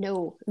is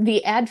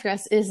the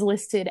address is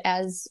listed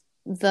as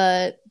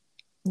the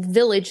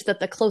village that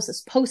the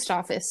closest post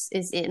office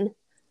is in.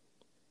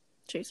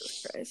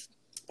 Jesus Christ.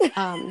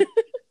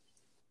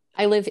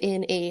 I live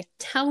in a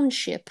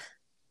township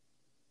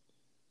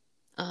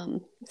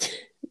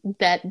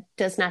that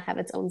does not have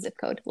its own zip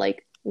code.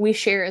 We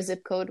share a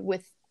zip code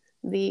with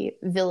the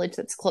village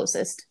that's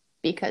closest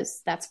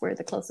because that's where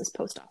the closest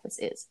post office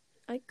is.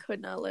 I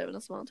could not live in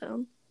a small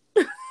town.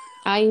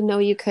 I know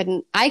you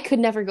couldn't. I could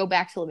never go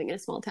back to living in a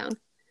small town.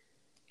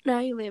 Now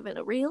you live in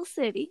a real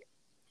city.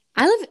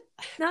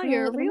 Now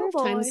you're a real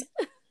boy.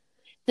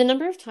 The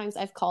number of times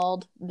I've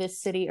called this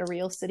city a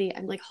real city,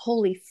 I'm like,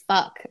 holy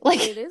fuck.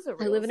 It is a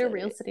real I live in a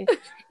real city.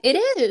 It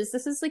is.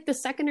 This is the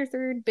 2nd or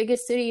 3rd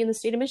biggest city in the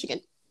state of Michigan.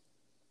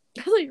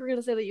 I thought you were going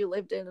to say that you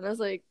lived in, and I was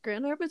like,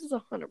 Grand Rapids is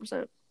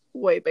 100%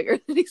 way bigger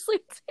than East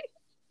Lansing.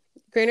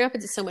 Grand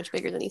Rapids is so much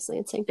bigger than East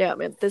Lansing. Yeah,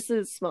 man, this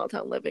is small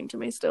town living to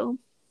me still.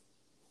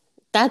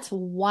 That's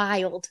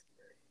wild.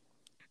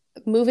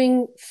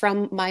 Moving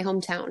from my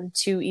hometown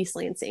to East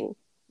Lansing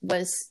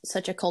was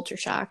such a culture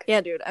shock.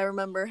 Yeah, dude, I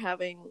remember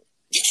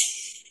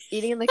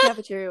eating in the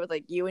cafeteria with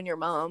you and your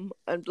mom,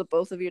 and the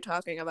both of you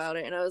talking about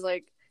it, and I was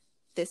like,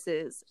 this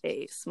is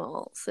a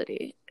small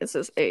city. This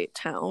is a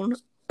town.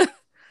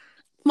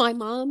 My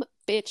mom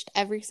bitched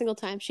every single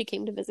time she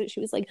came to visit. She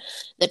was like,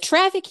 the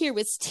traffic here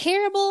was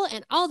terrible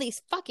and all these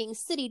fucking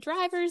city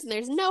drivers and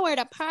there's nowhere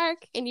to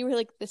park. And you were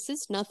like, this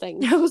is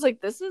nothing. I was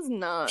like, this is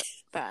not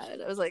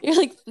bad. I was like, you're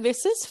like,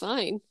 this is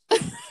fine.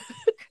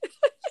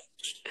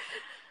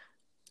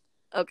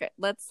 Okay,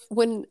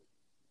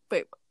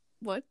 wait,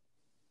 what?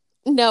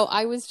 No,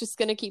 I was just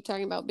going to keep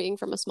talking about being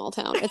from a small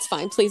town. It's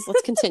fine. Please,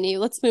 let's continue.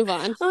 Let's move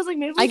on. I was like,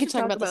 maybe I could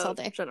talk about this all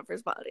day.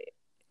 Jennifer's body.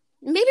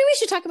 Maybe we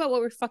should talk about what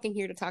we're fucking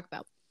here to talk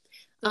about.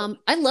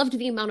 I loved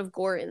the amount of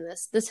gore in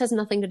this. This has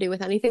nothing to do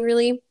with anything,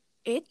 really.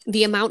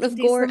 The amount of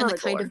gore and the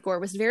kind of gore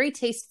was very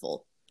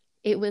tasteful.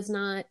 It was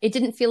not... It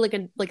didn't feel like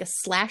a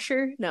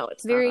slasher. No,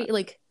 it's very,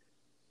 not.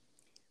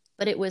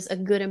 But it was a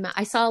good amount.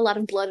 I saw a lot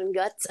of blood and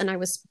guts, and I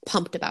was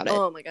pumped about it.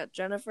 Oh my god.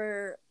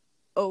 Jennifer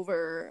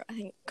over, I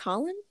think,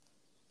 Colin?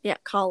 Yeah,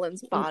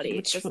 Colin's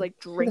body. Just,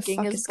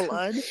 drinking his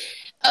blood.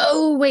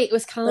 Oh, wait.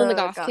 Was Colin the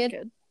goth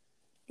kid?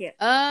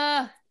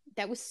 Yeah.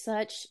 That was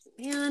such...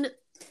 Man...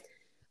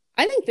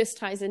 I think this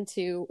ties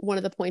into one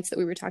of the points that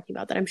we were talking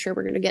about that I'm sure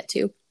we're going to get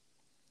to.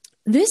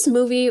 This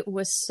movie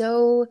was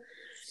so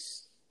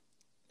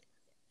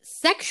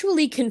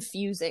sexually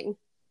confusing.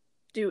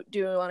 Do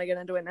you want to get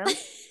into it now?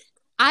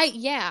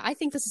 I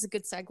think this is a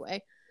good segue.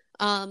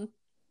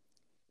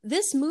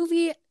 This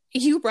movie,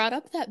 you brought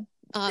up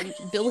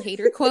Bill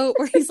Hader quote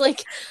where he's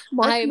like,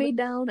 Mark me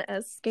down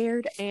as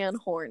scared and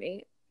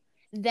horny.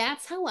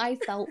 That's how I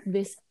felt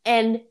this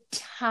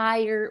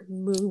entire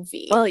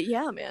movie. Well,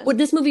 yeah, man. What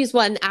this movie is,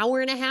 what, an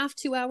hour and a half,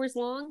 2 hours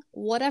long?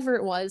 Whatever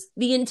it was.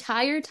 The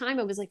entire time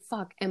I was like,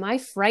 fuck, am I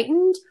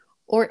frightened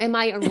or am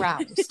I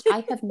aroused?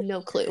 I have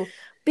no clue.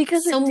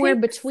 Because somewhere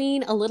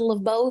between, a little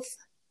of both.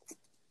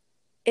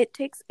 It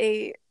takes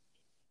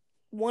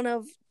one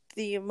of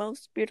the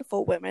most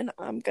beautiful women,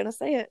 I'm gonna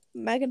say it.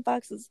 Megan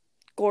Fox is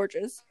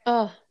gorgeous.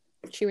 Oh,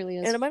 she really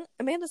is. And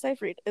Amanda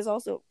Seyfried is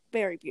also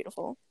very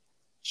beautiful.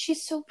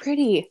 She's so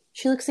pretty.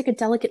 She looks like a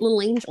delicate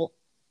little angel.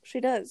 She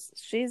does.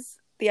 She's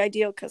the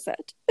ideal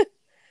Cosette.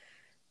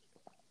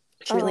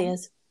 She really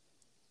is.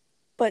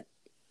 But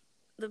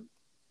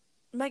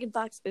Megan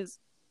Fox is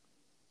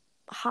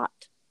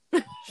hot.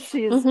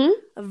 She is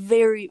a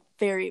very,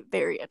 very,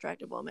 very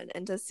attractive woman.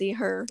 And to see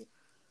her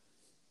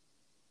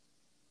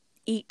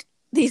eat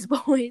these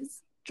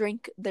boys,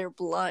 drink their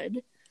blood,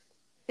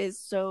 is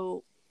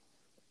so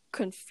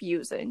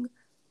confusing.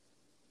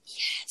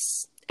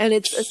 Yes. And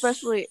it's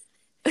especially...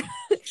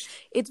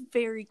 it's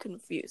very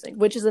confusing,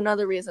 which is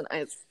another reason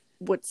I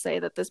would say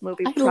that this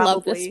movie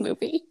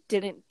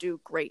didn't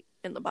do great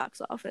in the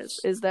box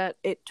office, is that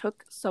it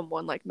took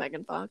someone like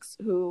Megan Fox,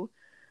 who,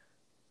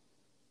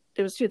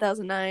 it was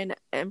 2009,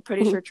 and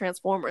pretty sure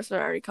Transformers had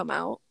already come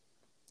out.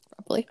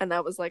 Probably. And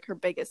that was like her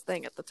biggest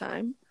thing at the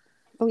time.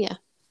 Oh, yeah.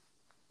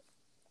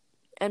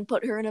 And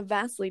put her in a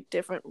vastly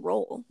different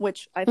role,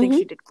 which I think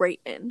she did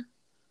great in.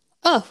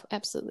 Oh,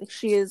 absolutely.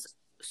 She is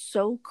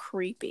so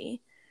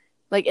creepy.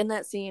 Like, in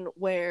that scene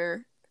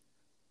where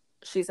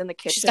she's in the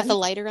kitchen. She's got the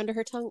lighter under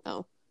her tongue?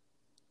 Oh.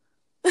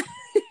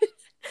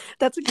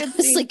 That's a good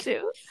scene,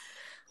 too.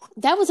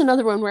 That was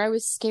another one where I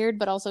was scared,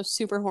 but also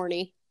super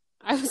horny.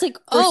 I was like,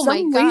 oh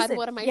my God,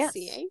 what am I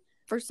seeing?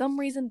 For some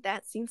reason,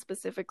 that scene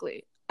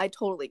specifically, I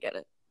totally get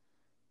it.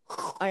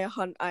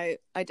 I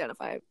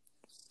identify.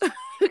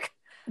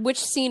 Which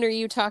scene are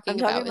you talking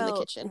about in the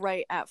kitchen?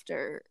 Right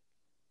after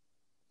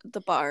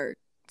the bar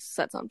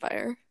sets on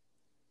fire.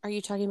 Are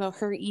you talking about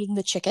her eating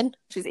the chicken?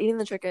 She's eating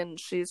the chicken.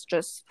 She's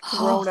just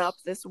thrown up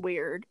this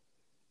weird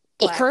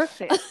ichor.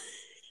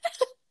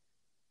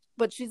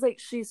 But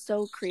she's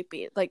so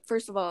creepy. Like,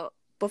 first of all,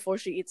 before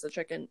she eats the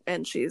chicken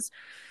and she's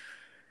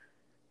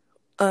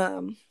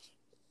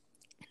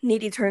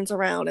Needy turns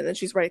around and then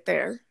she's right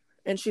there.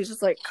 And she's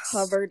just like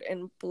covered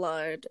in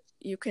blood.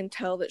 You can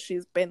tell that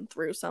she's been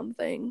through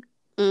something.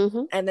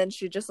 Mm-hmm. And then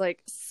she just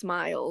like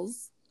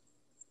smiles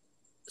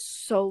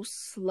so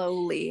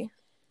slowly.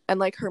 And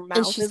like her mouth,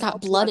 and she's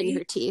got blood in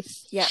her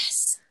teeth.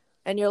 Yes.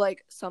 And you're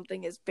like,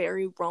 something is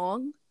very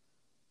wrong.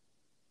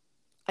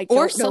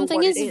 Or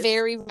something is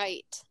very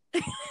right.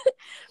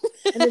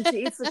 And then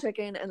she eats the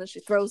chicken and then she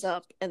throws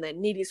up and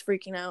then Needy's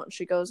freaking out and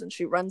she goes and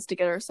she runs to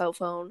get her cell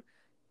phone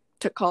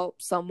to call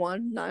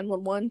someone,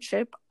 911,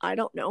 Chip, I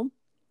don't know.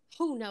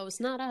 Who knows?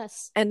 Not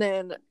us. And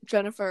then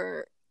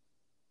Jennifer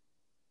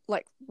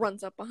like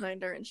runs up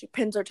behind her and she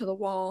pins her to the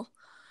wall.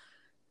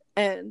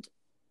 And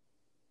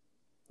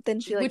then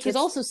she like which was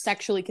also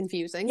sexually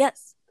confusing.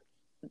 Yes.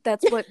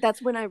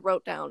 That's when I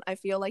wrote down, I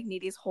feel like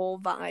Needy's whole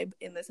vibe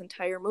in this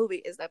entire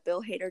movie is that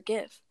Bill Hader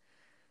gif.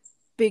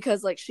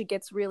 Because like she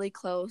gets really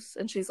close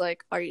and she's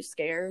like, are you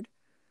scared?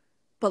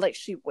 But like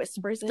she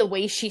whispers it. The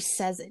way she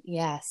says it,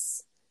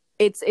 yes.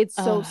 It's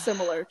so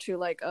similar to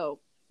like, oh,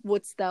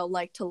 wouldst thou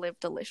like to live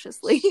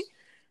deliciously?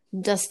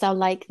 Dost thou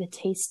like the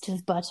taste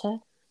of butter?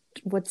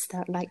 Wouldst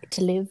thou like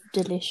to live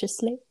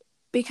deliciously?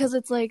 Because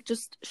it's like,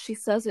 just, she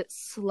says it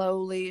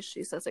slowly,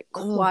 she says it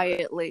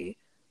quietly.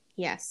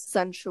 Yes.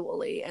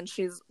 Sensually, and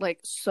she's like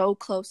so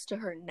close to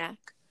her neck.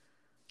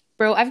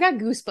 Bro, I've got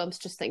goosebumps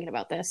just thinking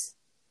about this.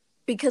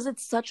 Because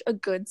it's such a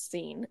good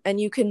scene,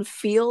 and you can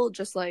feel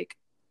just like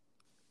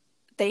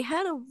they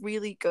had a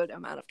really good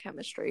amount of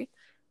chemistry.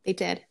 They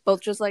did.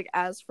 Both just like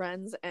as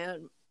friends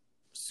and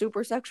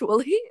super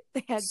sexually.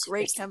 They had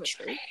great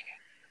chemistry.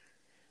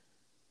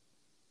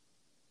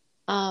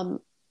 I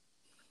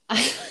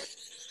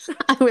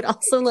would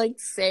also like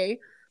to say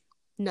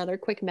another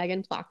quick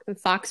Megan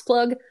Fox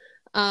plug.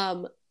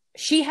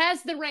 She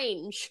has the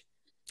range.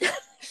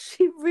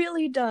 She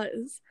really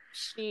does.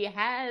 She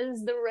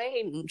has the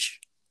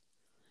range.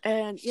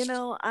 And, you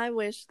know, I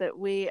wish that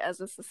we as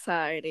a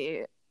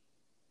society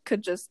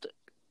could just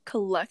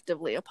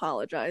collectively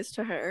apologize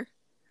to her.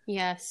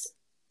 Yes.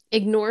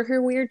 Ignore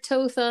her weird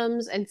toe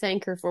thumbs and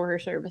thank her for her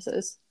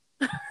services.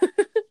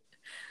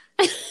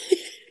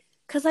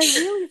 Because I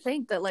really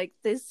think that, like,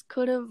 this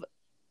could have...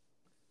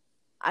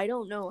 I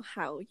don't know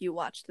how you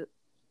watched it.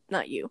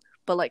 Not you,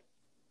 but, like...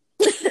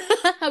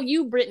 How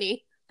you,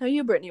 Brittany,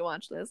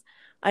 watched this.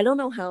 I don't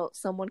know how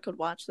someone could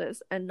watch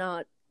this and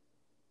not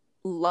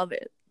love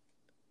it.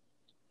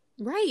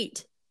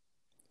 Right.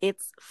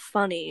 It's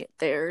funny.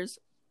 There's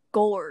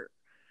gore.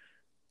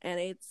 And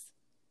it's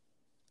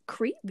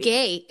creepy.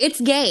 Gay.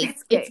 It's gay.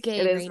 It's gay.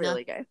 It is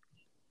really gay.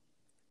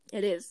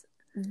 It is.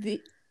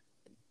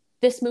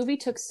 This movie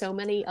took so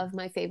many of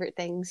my favorite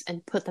things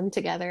and put them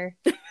together.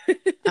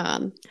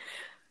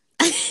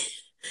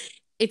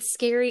 It's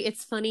scary,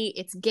 it's funny,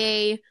 it's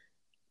gay.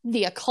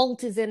 The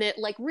occult is in it.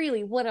 Like,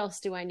 really, what else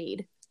do I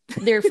need?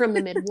 They're from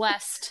the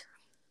Midwest.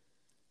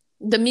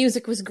 The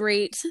music was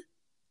great.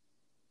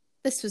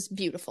 This was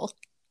beautiful.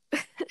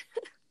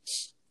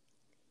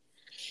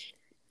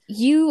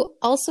 You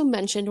also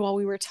mentioned while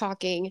we were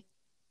talking,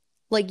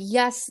 like,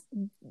 yes,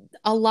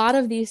 a lot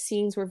of these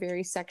scenes were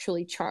very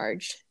sexually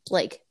charged,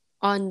 like,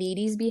 on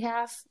Needy's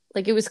behalf.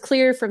 Like, it was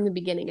clear from the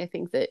beginning, I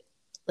think, that,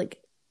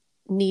 like,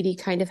 Needy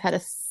kind of had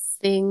a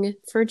thing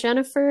for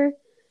Jennifer.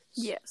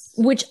 Yes.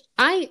 Which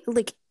I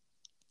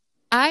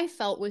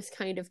felt was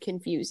kind of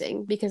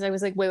confusing because I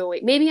was like,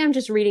 wait, maybe I'm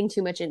just reading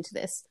too much into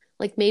this.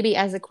 Like, maybe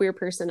as a queer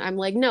person, I'm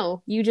like,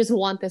 no, you just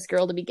want this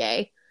girl to be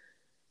gay.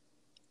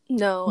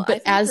 No, but I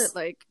think as that,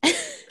 like,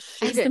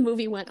 as the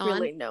movie went on,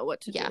 really know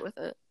what to do with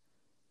it.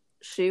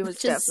 She was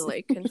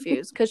definitely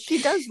confused because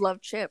she does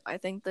love Chip. I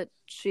think that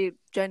she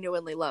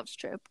genuinely loves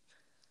Chip.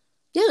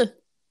 Yeah.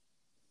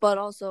 But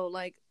also,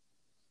 like,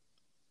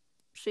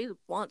 she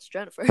wants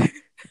Jennifer.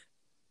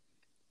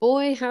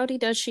 Boy, howdy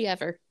does she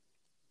ever.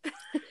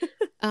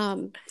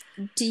 How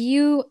do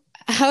you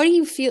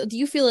feel? Do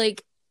you feel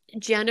like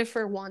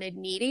Jennifer wanted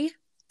Needy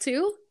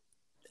too?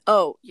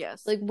 Oh,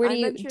 yes. Like, where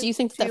do you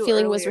think that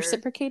feeling was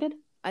reciprocated?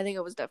 I think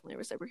it was definitely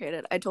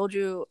reciprocated. I told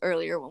you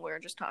earlier when we were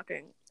just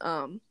talking,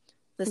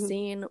 the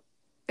scene,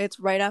 it's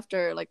right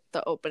after, like,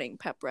 the opening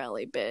pep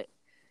rally bit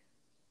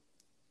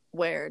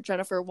where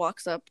Jennifer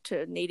walks up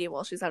to Needy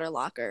while she's at her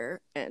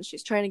locker and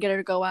she's trying to get her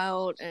to go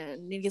out,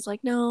 and Needy's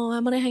like, no,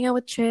 I'm gonna hang out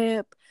with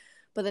Chip,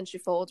 but then she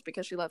folds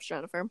because she loves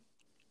Jennifer.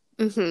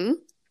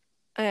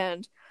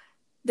 And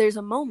there's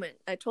a moment,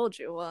 I told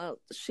you, while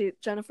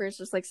Jennifer is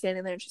just, like,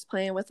 standing there and she's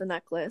playing with the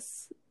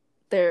necklace,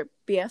 their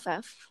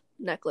BFF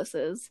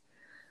necklaces,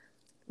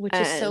 which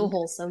is so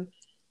wholesome.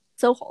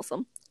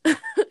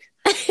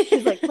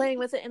 She's, like, playing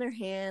with it in her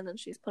hand and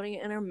she's putting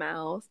it in her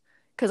mouth,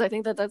 because I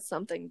think that that's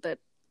something that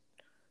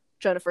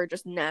Jennifer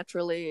just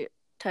naturally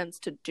tends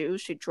to do.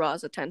 She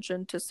draws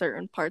attention to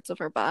certain parts of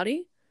her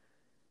body.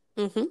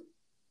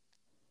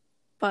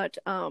 But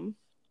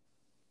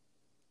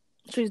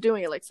she's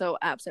doing it, like, so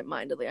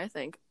absent-mindedly, I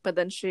think. But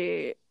then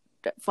she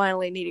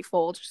finally, Needy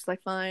folds. She's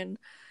like, fine.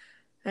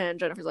 And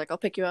Jennifer's like, I'll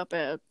pick you up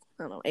at,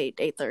 I don't know,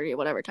 8:30,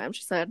 whatever time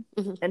she said.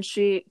 And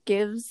she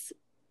gives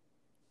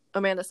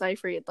Amanda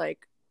Seyfried,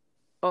 like,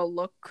 a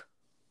look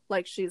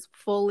like she's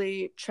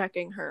fully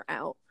checking her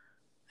out.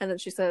 And then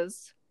she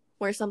says,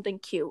 wear something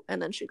cute.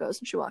 And then she goes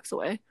and she walks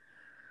away.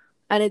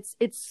 And it's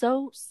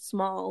so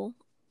small.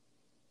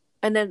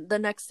 And then the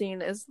next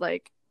scene is,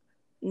 like,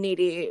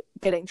 Needy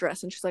getting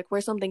dressed, and she's like, wear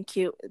something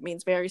cute. It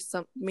means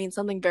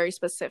something very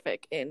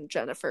specific in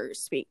Jennifer's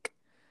speak.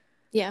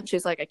 Yeah. And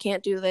she's like, I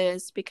can't do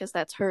this because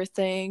that's her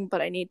thing, but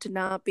I need to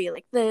not be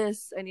like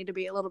this. I need to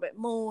be a little bit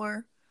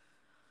more.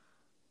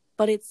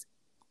 But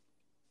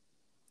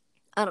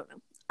I don't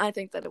know. I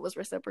think that it was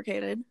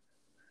reciprocated.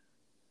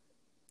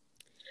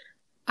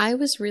 I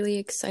was really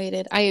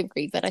excited. I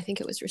agree that I think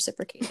it was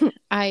reciprocated.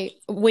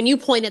 When you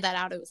pointed that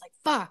out, it was like,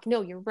 fuck,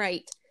 no, you're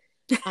right.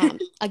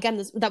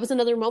 Again, that was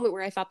another moment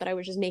where I thought that I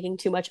was just making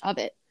too much of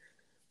it.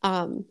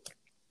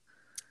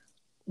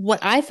 What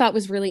I thought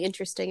was really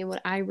interesting and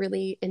what I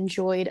really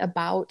enjoyed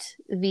about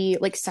the,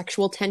 like,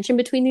 sexual tension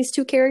between these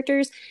two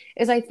characters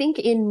is, I think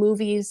in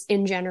movies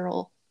in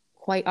general,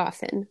 quite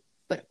often,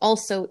 but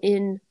also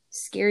in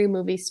scary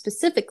movies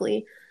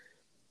specifically,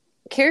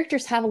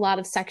 characters have a lot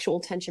of sexual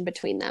tension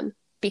between them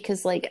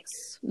because, like,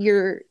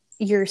 your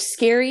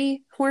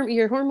scary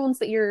your hormones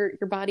that your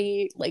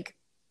body, like,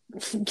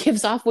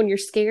 gives off when you're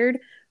scared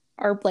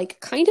are, like,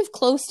 kind of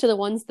close to the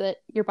ones that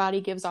your body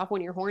gives off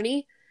when you're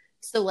horny.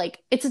 So, like,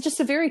 it's just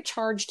a very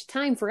charged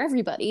time for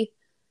everybody.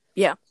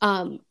 Yeah.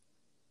 And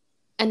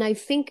I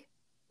think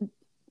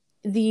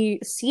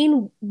the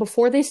scene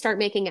before they start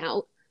making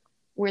out,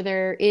 where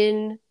they're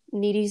in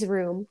Needy's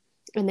room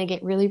and they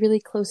get really,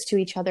 really close to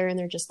each other and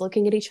they're just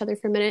looking at each other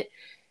for a minute.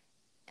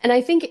 And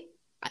I think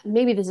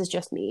maybe this is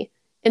just me.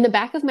 In the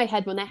back of my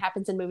head, when that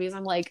happens in movies,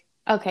 I'm like,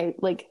 okay,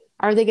 like,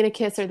 are they going to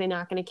kiss? Or are they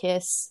not going to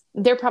kiss?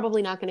 They're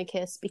probably not going to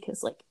kiss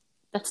because, like,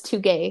 that's too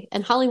gay.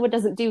 And Hollywood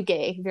doesn't do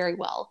gay very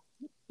well.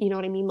 You know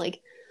what I mean?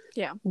 Like,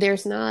 yeah,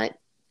 there's not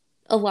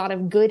a lot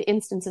of good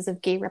instances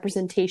of gay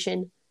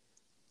representation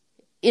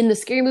in the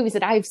scary movies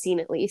that I've seen,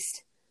 at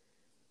least.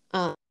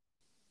 I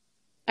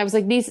was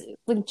like,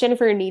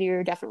 Jennifer and Needy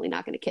are definitely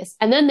not going to kiss.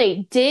 And then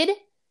they did.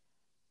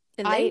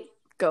 And they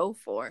go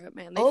for it,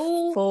 man. They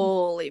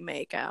fully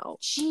make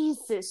out.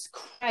 Jesus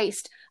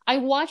Christ. I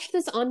watched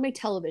this on my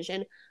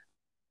television,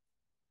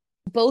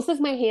 both of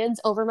my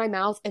hands over my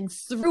mouth, and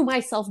threw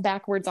myself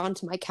backwards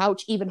onto my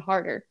couch even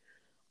harder.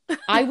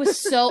 I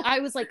was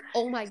like,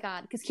 oh my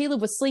God, because Caleb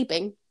was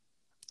sleeping.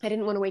 I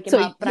didn't want to wake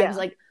him up, but yeah.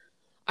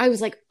 I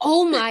was like,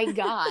 oh my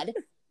God.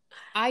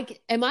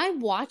 Am I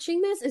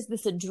watching this? Is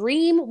this a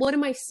dream? What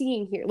am I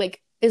seeing here?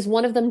 Like, is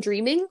one of them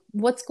dreaming?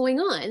 What's going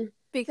on?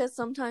 Because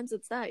sometimes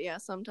it's that, yeah.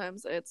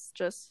 Sometimes it's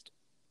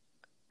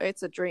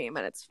a dream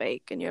and it's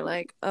fake, and you're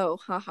like, oh,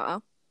 haha.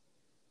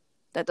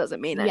 that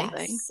doesn't mean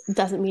anything. Yes, it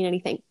doesn't mean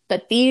anything.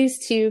 But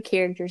these two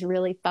characters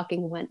really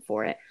fucking went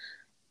for it.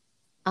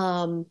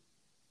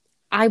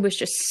 I was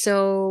just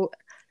so...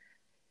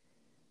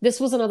 This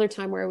was another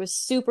time where I was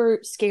super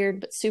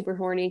scared but super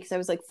horny because I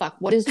was like, fuck,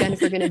 what is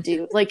Jennifer going to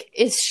do? Like,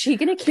 is she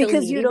going to kill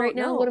Because Needy you don't right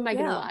now? know. What am I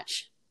going to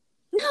watch?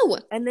 No.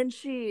 And then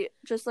she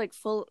just like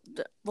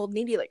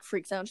Needy like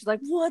freaks out. And she's like,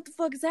 what the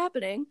fuck is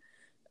happening?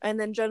 And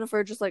then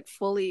Jennifer just like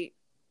fully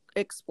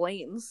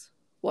explains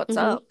what's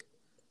up.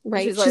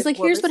 Right. She's like,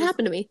 here's what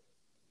happened to me.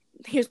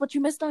 Here's what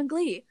you missed on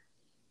Glee.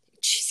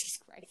 Jesus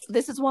Christ.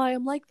 This is why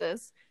I'm like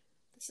this.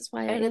 This is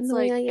why I am the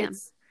way I am.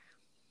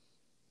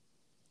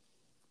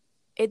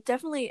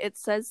 It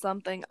says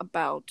something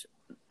about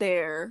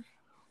their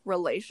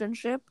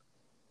relationship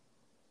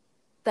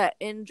that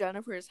in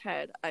Jennifer's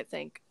head, I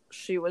think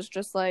she was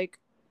just like,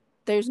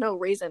 there's no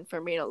reason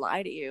for me to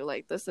lie to you.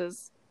 Like, this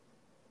is...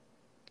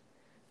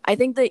 I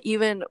think that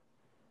even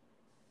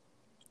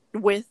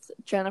with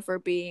Jennifer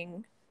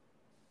being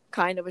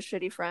kind of a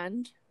shitty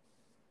friend,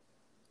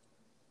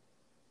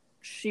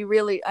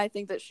 I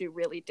think that she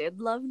really did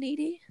love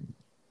Needy.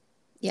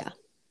 Yeah.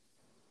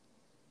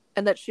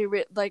 And that she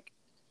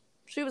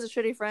was a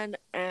shitty friend,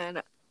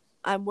 and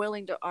I'm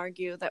willing to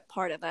argue that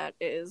part of that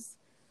is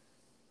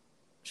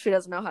she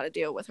doesn't know how to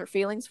deal with her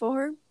feelings for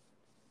her.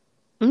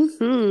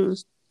 Mm-hmm.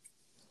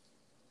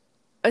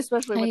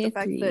 Especially with the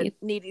fact that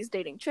Needy's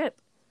dating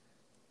Chip.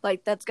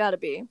 Like, that's gotta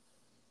be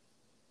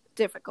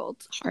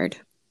difficult. Hard.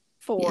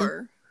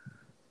 For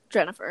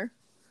Jennifer.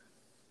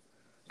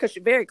 Because she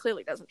very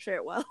clearly doesn't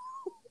share well.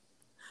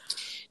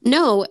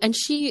 No, and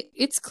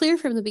it's clear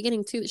from the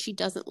beginning, too, that she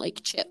doesn't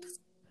like Chip.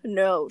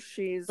 No,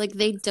 she's... Like,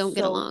 they don't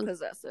get along.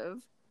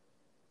 Possessive.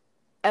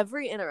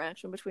 Every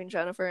interaction between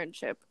Jennifer and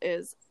Chip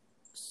is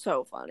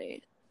so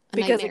funny.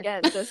 Because,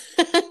 again, just...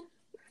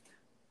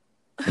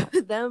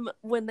 them,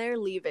 when they're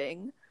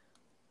leaving,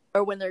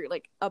 or when they're,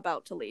 like,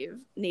 about to leave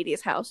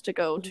Needy's house to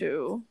go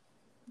to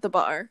the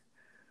bar,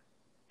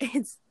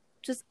 it's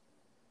just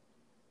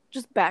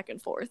back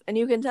and forth. And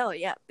you can tell,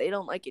 they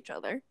don't like each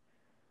other.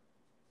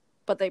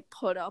 But they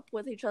put up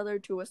with each other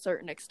to a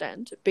certain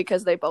extent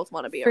because they both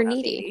want to be around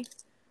Needy.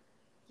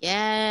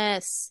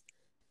 Yes.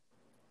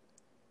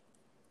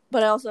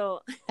 But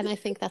also... And I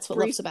think that's what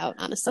love's about,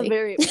 honestly. A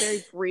very,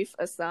 very brief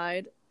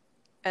aside,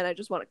 and I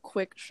just want a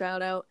quick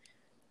shout out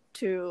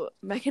to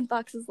Megan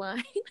Fox's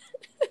line.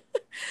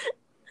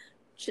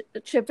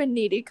 Chip and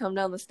Needy come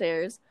down the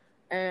stairs,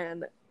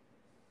 and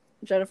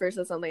Jennifer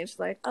says something, and she's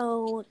like,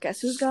 oh,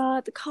 guess who's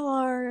got the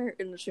car?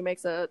 And she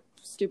makes a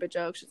stupid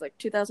joke. She's like,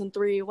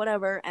 2003,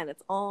 whatever, and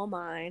it's all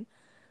mine.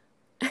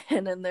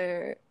 And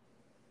then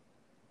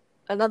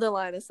another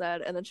line is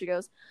said, and then she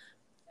goes,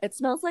 it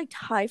smells like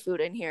Thai food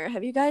in here.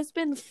 Have you guys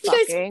been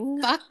fucking?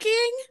 You guys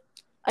fucking?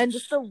 And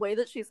just the way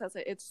that she says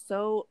it, it's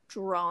so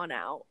drawn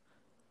out.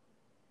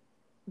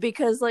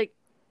 Because, like,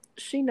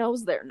 she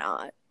knows they're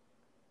not.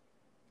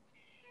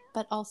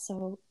 But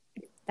also,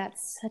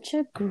 that's such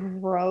a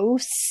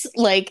gross,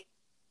 like...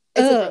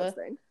 It's a gross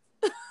thing.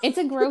 It's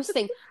a gross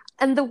thing.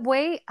 And the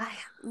way...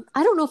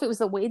 I don't know if it was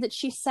the way that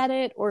she said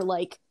it, or,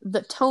 like,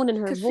 the tone in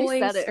her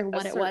voice, or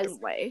what it was.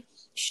 Way.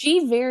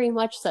 She very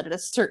much said it a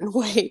certain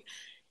way.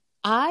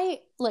 I,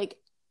 like...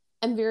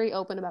 I'm very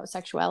open about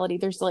sexuality.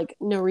 There's, like,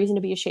 no reason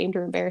to be ashamed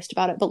or embarrassed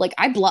about it. But, like,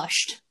 I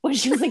blushed when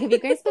she was like, have you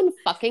guys been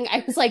fucking?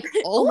 I was like,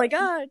 oh my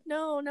God.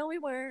 No, we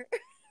weren't.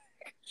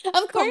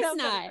 Of course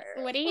not.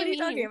 What are you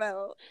talking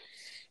about?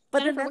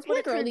 But Jennifer, then that's what kind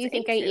of girl do you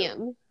think I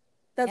am?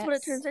 That's what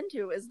it turns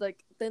into, is,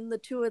 like, then the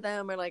two of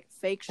them are, like,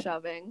 fake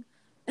shoving.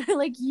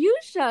 Like, you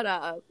shut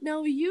up.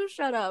 No, you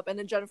shut up. And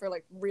then Jennifer,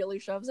 like, really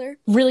shoves her.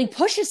 Really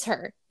pushes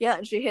her. Yeah,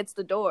 and she hits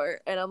the door.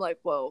 And I'm like,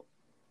 whoa.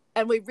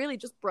 And we really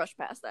just brush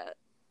past that.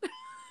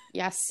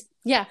 Yes.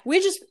 Yeah,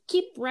 we just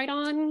keep right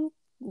on,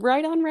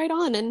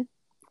 and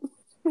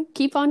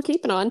keep on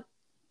keeping on.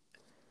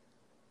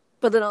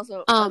 But then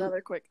also,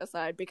 another quick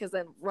aside, because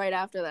then right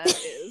after that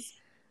is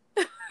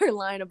her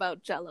line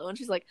about Jell-O. And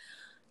she's like,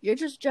 you're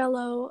just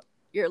Jell-O,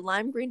 you're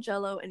lime green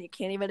Jell-O, and you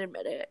can't even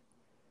admit it.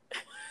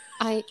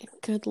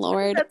 Good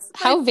Lord.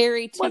 How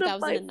very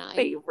 2009. One of my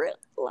favorite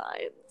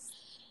lines.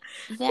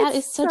 That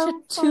is such a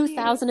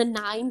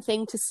 2009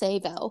 thing to say,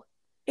 though.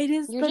 It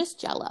is. You're just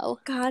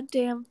Jell-O.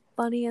 Goddamn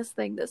funniest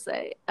thing to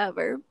say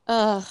ever.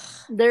 Ugh.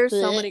 There's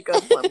so many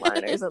good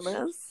one-liners in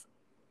this.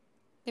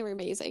 They were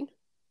amazing.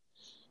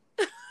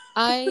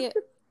 I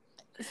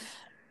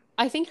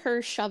think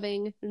her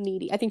shoving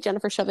Needy, I think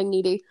Jennifer shoving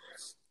Needy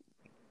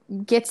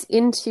gets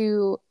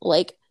into,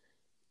 like,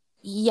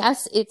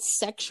 yes, it's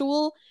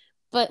sexual,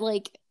 but,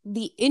 like,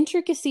 the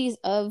intricacies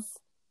of,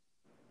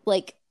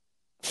 like,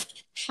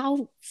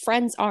 how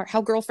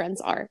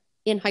girlfriends are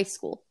in high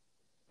school.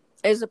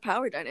 Is a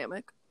power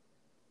dynamic.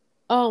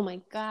 Oh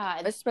my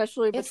God.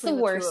 Especially between it's the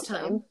worst two of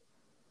time. them.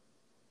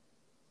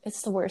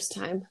 It's the worst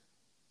time.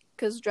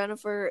 Because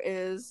Jennifer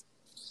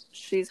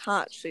she's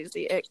hot. She's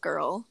the it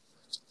girl.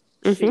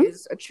 Mm-hmm.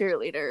 She's a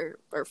cheerleader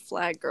or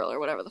flag girl or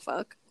whatever the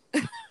fuck.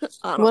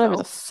 Whatever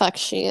the fuck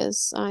she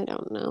is. I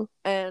don't know.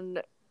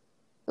 And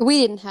we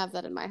didn't have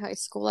that in my high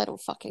school. I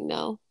don't fucking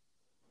know.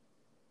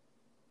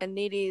 And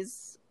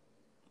Needy's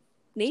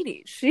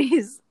Needy.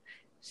 She's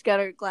got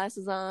her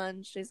glasses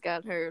on. She's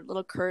got her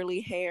little curly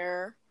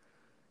hair.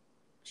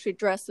 She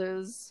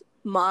dresses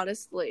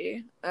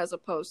modestly as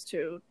opposed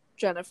to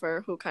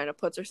Jennifer, who kind of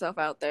puts herself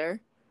out there,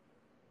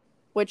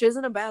 which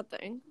isn't a bad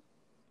thing.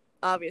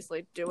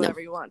 Obviously, do whatever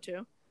you want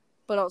to,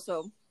 but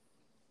also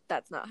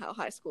that's not how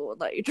high school would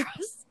let you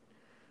dress.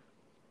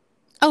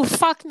 Oh,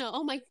 fuck no.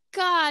 Oh my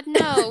god,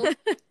 no.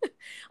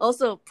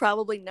 Also,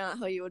 probably not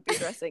how you would be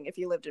dressing if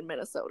you lived in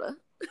Minnesota.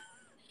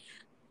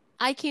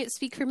 I can't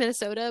speak for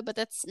Minnesota, but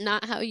that's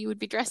not how you would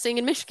be dressing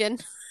in Michigan.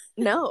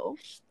 No.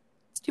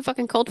 It's too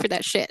fucking cold for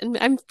that shit. And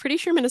I'm pretty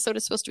sure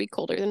Minnesota's supposed to be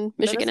colder than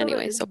Michigan Minnesota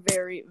anyway. Is so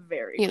very,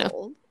 very you know.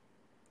 cold.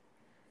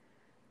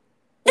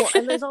 Well,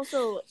 and there's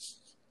also,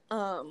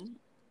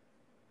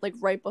 like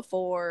right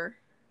before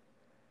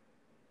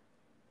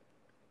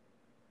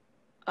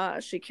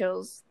she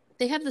kills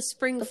they have the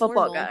spring the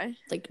football formal, guy,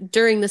 like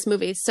during this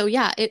movie. So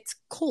yeah, it's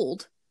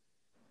cold.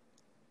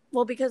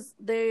 Well, because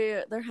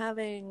they're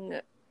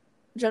having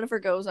Jennifer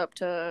goes up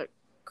to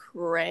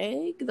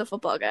Craig, the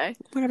football guy.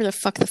 Whatever the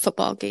fuck the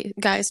football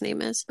guy's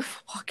name is.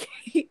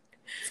 Okay.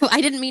 Well,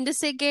 I didn't mean to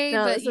say gay,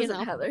 No, but this you isn't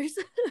know. Heather's.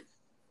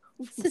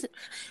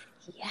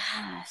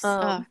 Yes.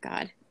 Oh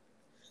god.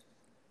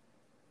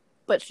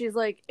 But she's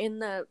like in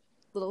that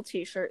little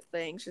t-shirt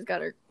thing. She's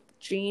got her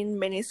jean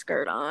mini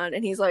skirt on,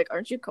 and he's like,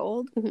 "Aren't you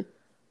cold?" Mm-hmm.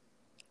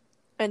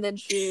 And then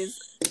she's,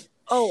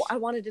 "Oh, I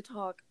wanted to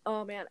talk."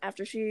 Oh man,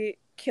 after she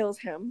kills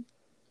him,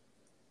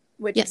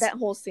 which that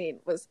whole scene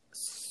was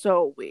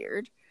so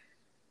weird.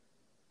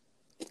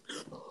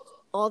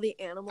 All the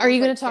animals. Are you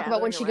going to talk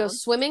about when she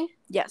goes swimming?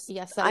 Yes.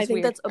 Yes, that was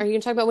weird. Are you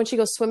going to talk about when she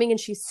goes swimming and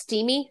she's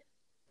steamy?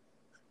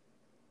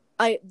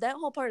 That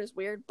whole part is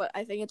weird, but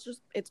I think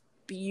it's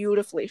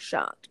beautifully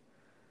shot.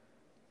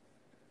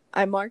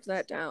 I marked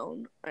that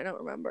down. I don't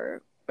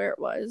remember where it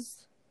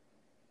was.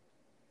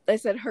 They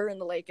said her in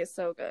the lake is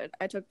so good.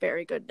 I took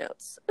very good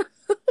notes.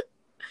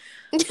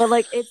 But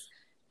like it's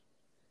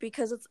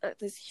because it's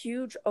this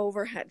huge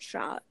overhead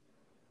shot,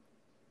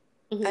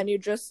 and you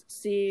just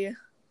see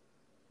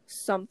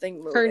something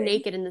moving. Her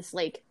naked in this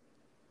lake.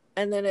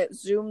 And then it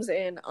zooms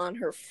in on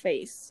her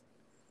face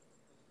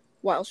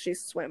while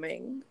she's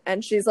swimming.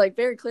 And she's like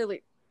very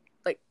clearly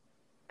like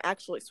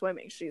actually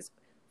swimming. She's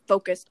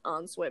focused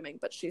on swimming,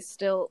 but she's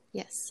still...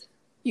 Yes.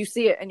 You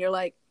see it and you're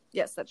like,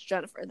 yes, that's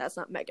Jennifer. That's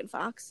not Megan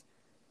Fox.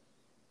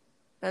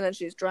 And then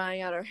she's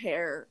drying out her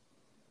hair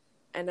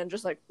and then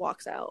just like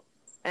walks out.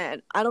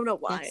 And I don't know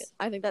why. Yes.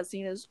 I think that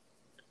scene is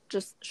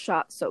just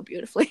shot so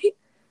beautifully.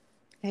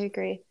 I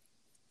agree.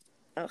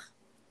 Ugh.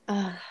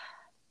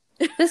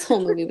 This whole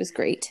movie was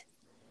great.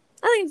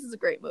 I think this is a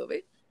great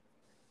movie.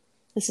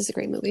 This is a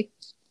great movie.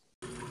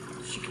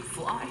 She can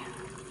fly.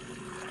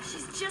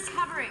 She's just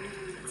hovering.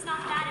 It's not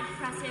that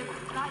impressive.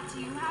 God, do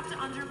you have to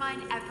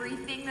undermine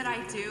everything that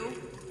I do?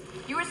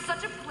 You are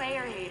such a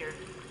player hater.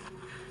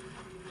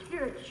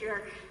 You're a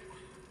jerk.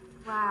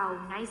 Wow,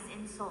 nice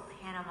insult,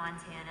 Hannah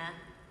Montana.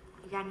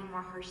 You got any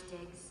more harsh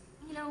digs?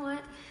 You know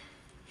what?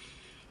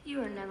 You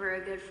were never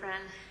a good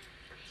friend.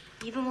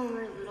 Even when we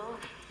were little,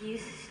 you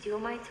used to steal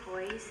my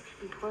toys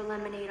and pour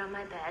lemonade on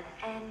my bed.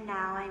 And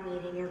now I'm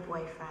eating your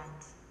boyfriend.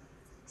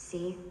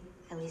 See?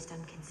 At least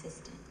I'm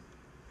consistent.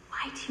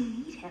 Why do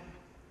you need him?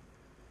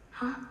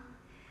 Huh?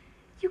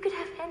 You could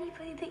have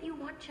anybody that you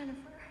want,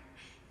 Jennifer.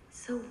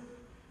 So,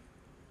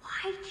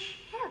 why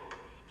Chip?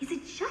 Is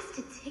it just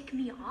to tick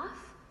me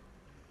off?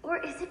 Or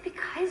is it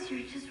because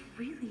you're just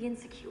really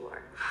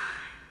insecure?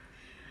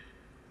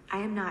 I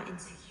am not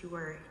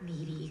insecure,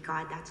 needy.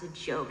 God, that's a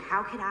joke.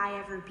 How could I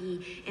ever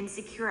be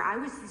insecure? I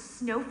was the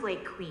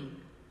snowflake queen.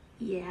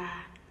 Yeah.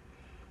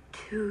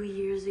 2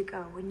 years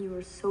ago when you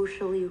were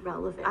socially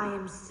relevant. I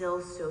am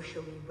still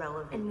socially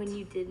relevant. And when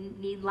you didn't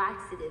need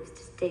laxatives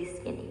to stay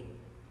skinny.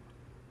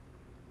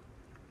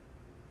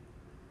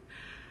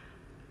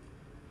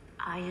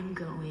 I am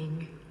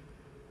going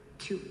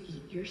to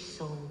eat your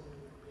soul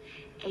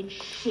and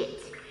shit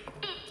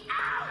it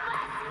out,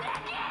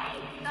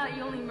 Nikki! Thought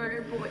you only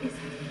murdered boys.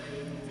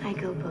 I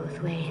go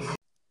both ways.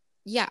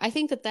 Yeah, I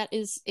think that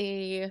is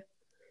I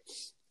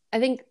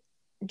think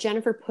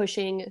Jennifer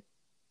pushing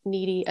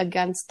Needy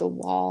against the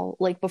wall,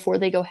 like before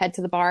they go head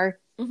to the bar,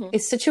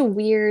 is such a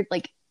weird,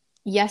 like,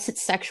 yes,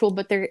 it's sexual,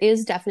 but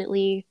there's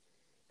definitely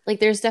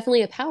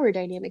a power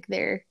dynamic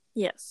there.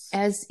 Yes.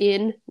 As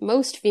in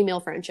most female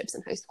friendships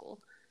in high school.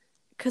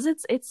 Because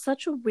it's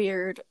such a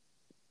weird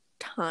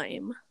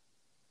time.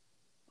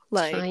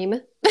 Like,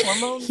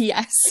 hormones.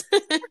 Yes.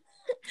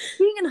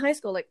 Being in high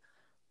school, like,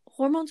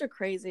 hormones are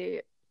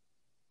crazy.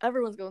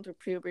 Everyone's going through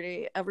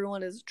puberty.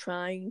 Everyone is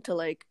trying to,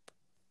 like,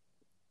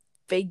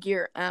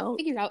 figure out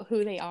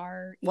who they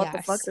are. What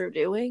the fuck they're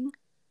doing.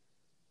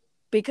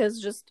 Because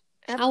just...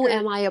 how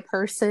am I a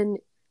person?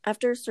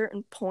 After a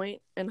certain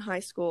point in high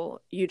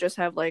school, you just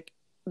have, like,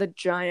 the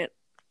giant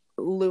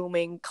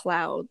looming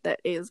cloud that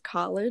is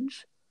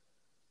college.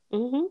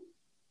 Mm-hmm.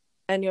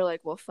 And you're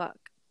like, well, fuck.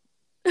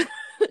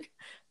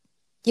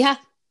 Yeah.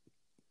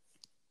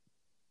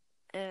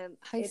 And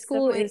high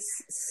school is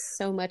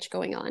so much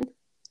going on.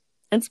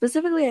 And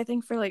specifically, I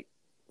think for like,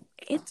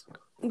 it's,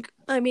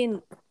 I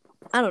mean,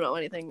 I don't know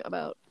anything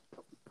about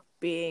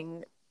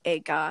being a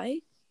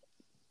guy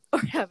or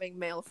having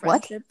male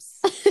What?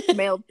 friendships,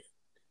 male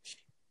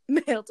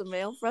to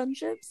male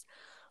friendships.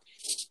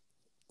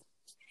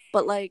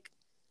 But like,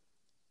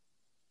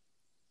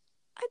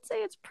 I'd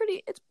say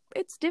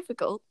it's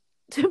difficult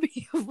to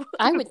be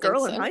I a would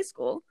girl think in so. high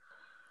school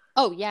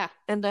Oh yeah.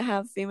 and to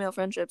have female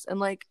friendships. And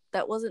like,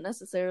 that wasn't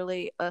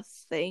necessarily a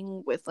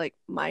thing with like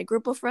my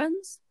group of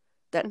friends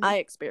that Mhm. I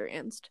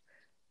experienced.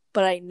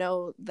 But I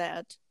know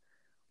that,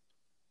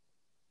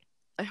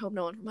 I hope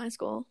no one from high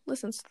school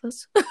listens to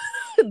this.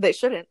 They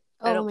shouldn't.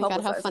 I Oh don't my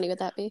god, how publicize funny it. would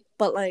that be?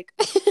 But like,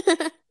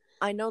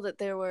 I know that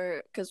there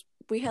were, because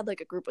we had like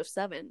a group of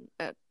 7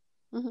 at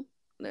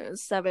Mhm.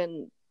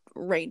 7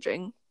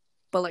 ranging,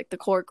 but like the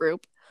core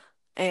group,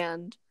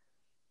 and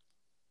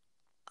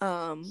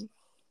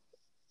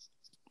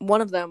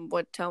one of them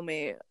would tell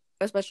me,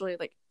 especially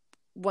like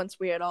once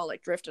we had all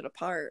like drifted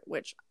apart,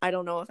 which I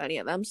don't know if any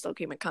of them still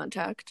came in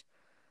contact,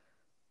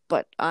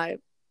 but I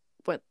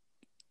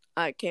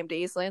came to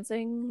East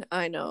Lansing.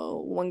 I know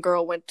one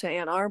girl went to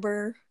Ann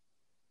Arbor,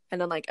 and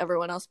then like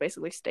everyone else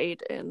basically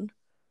stayed in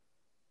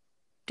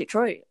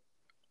Detroit.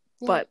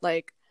 Yeah. But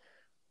like,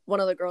 one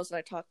of the girls that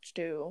I talked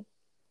to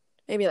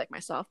maybe like my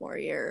sophomore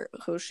year,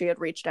 who she had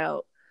reached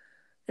out,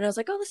 and I was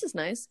like, oh, this is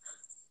nice.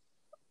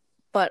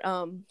 But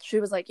she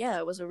was like, yeah,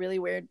 it was a really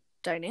weird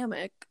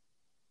dynamic,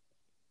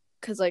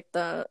 because like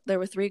there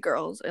were 3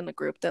 girls in the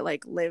group that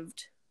like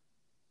lived,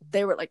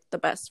 they were like the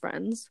best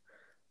friends,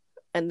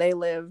 and they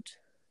lived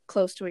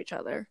close to each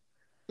other,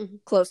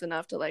 Mhm. close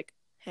enough to like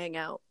hang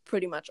out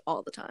pretty much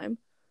all the time.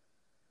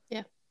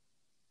 Yeah.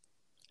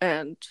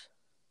 And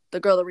the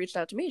girl that reached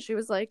out to me, she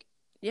was like,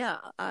 yeah,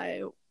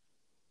 I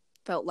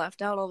felt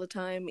left out all the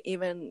time,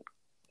 even,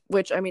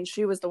 which, I mean,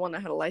 she was the one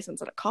that had a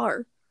license and a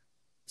car,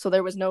 so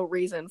there was no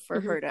reason for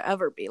Mhm. her to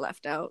ever be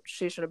left out.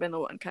 She should have been the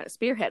one kind of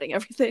spearheading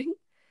everything.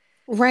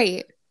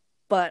 Right.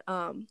 But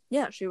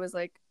yeah, she was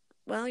like,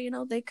 well,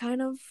 they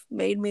kind of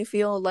made me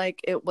feel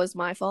like it was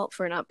my fault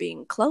for not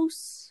being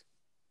close.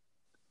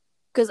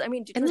 Because I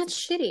mean, And that's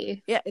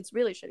shitty. Yeah, it's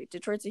really shitty.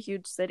 Detroit's a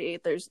huge city.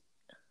 There's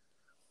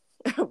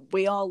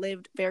we all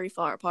lived very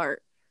far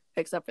apart,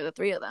 except for the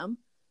 3 of them.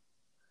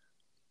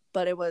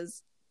 But it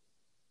was,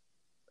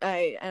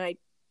 I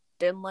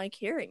didn't like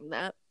hearing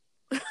that.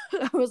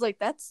 I was like,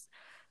 that's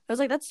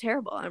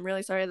terrible. I'm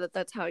really sorry that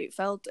that's how you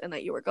felt, and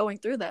that you were going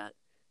through that,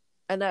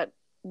 and that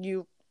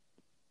you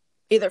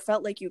either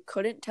felt like you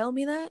couldn't tell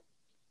me that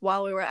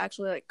while we were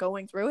actually like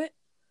going through it.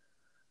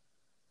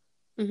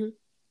 Mhm.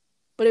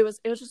 But it was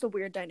just a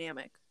weird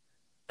dynamic.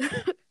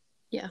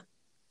 Yeah.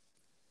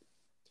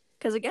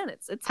 Because again,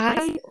 it's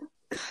high school.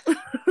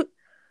 There's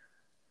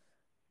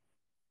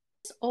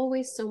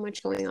always so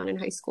much going on in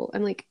high school.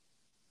 And like,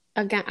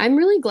 again, I'm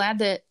really glad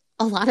that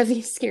a lot of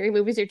these scary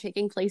movies are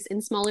taking place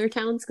in smaller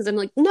towns, because I'm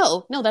like,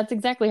 no, that's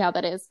exactly how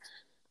that is.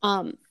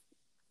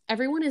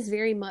 Everyone is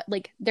very much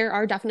like, there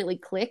are definitely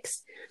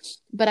cliques,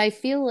 but I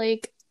feel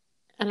like,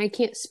 and I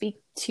can't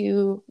speak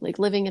to like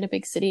living in a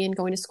big city and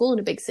going to school in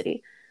a big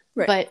city,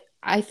 Right. but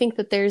I think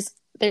that there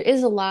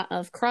is a lot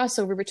of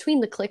crossover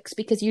between the cliques,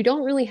 because you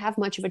don't really have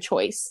much of a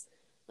choice.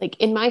 Like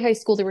in my high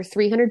school, there were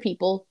 300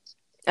 people.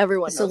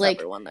 Everyone So, knows like,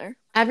 everyone there.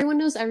 Everyone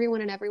knows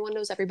everyone, and everyone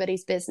knows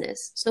everybody's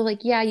business. So like,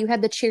 yeah, you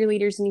had the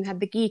cheerleaders and you had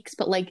the geeks,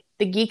 but like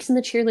the geeks and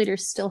the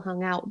cheerleaders still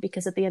hung out,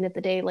 because at the end of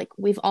the day, like,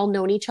 we've all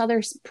known each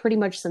other pretty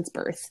much since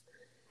birth.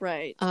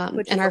 Right.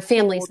 And our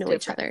families know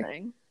each other.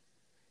 Thing.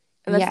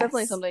 And that's Yes.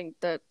 definitely something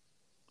that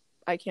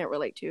I can't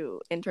relate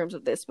to in terms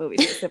of this movie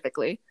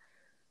specifically.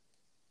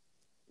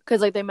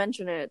 Because like, they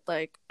mention it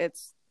like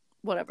it's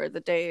whatever, the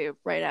day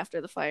right after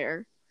the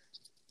fire,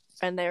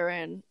 and they're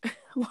in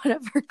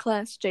whatever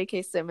class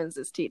J.K. Simmons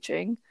is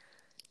teaching.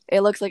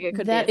 It looks like it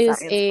could That be a is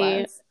science a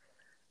class.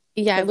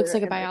 yeah, it Because looks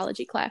they're like a in there.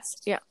 biology class.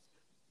 Yeah.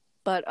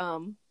 But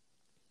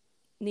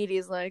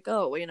Needy's like,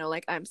 oh, well,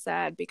 like, I'm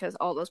sad because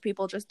all those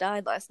people just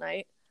died last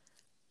night.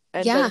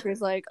 And Yeah. Jennifer's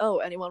like, oh,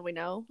 anyone we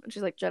know? And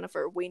she's like,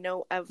 Jennifer, we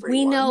know everyone.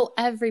 We know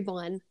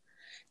everyone.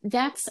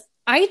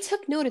 I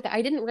took note of that.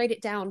 I didn't write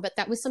it down, but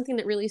that was something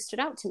that really stood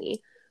out to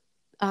me.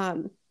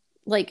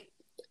 Like,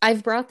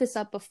 I've brought this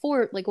up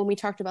before, like when we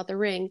talked about The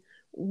Ring,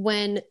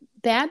 when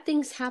bad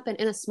things happen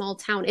in a small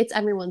town, it's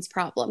everyone's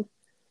problem.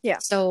 Yeah.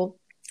 So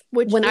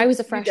Which when I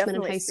was a you freshman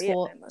in definitely high see it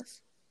school, in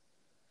this.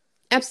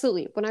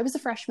 absolutely. When I was a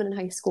freshman in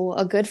high school,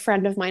 a good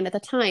friend of mine at the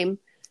time,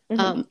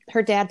 Mhm.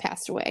 her dad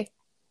passed away.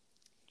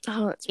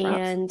 Oh, that's rough.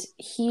 And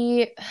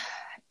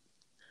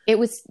it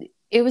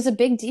was a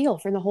big deal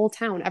for the whole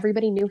town.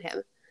 Everybody knew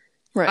him.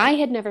 Right. I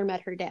had never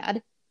met her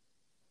dad,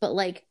 but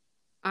like,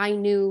 I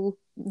knew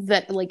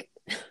that like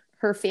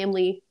her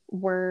family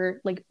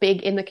were like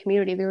big in the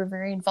community. They were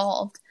very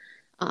involved.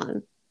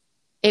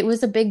 It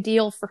was a big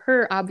deal for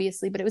her,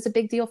 obviously, but it was a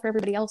big deal for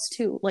everybody else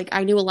too. Like,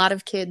 I knew a lot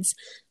of kids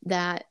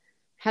that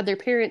had their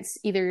parents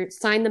either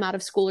sign them out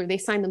of school or they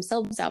signed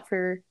themselves out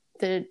for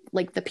the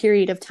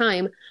period of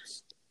time.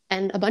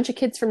 And a bunch of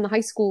kids from the high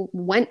school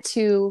went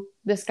to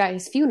this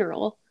guy's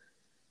funeral.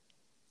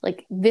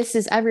 Like, this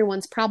is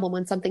everyone's problem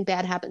when something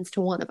bad happens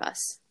to one of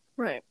us.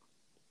 Right.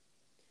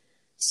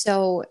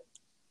 So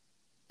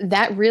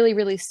that really,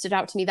 really stood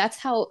out to me. That's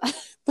how,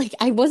 like,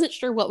 I wasn't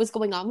sure what was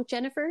going on with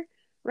Jennifer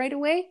right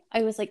away.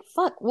 I was like,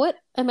 fuck, what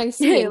am I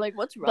seeing? Like,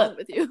 what's wrong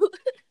with you?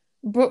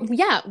 But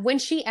yeah, when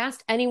she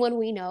asked anyone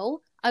we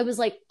know, I was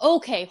like,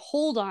 okay,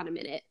 hold on a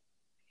minute.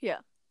 Yeah.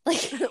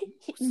 Like,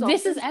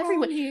 this is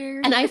everyone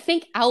here. And I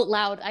think out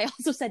loud, I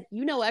also said,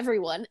 you know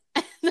everyone.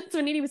 And that's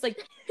when Edie was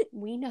like,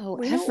 we know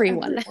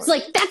everyone. I was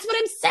like, that's what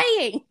I'm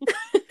saying.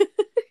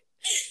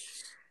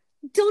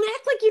 Don't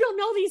act like you don't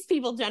know these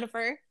people,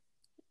 Jennifer.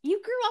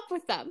 You grew up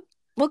with them.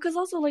 Well, because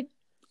also, like,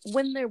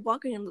 when they're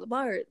walking into the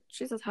bar,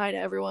 she says hi to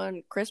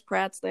everyone. Chris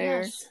Pratt's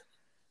there. Yes.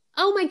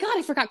 Oh my God,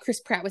 I forgot Chris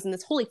Pratt was in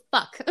this. Holy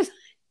fuck.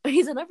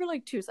 He's in it for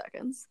like 2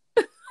 seconds.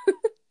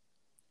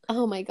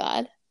 Oh my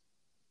God.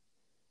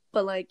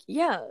 But, like,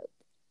 yeah.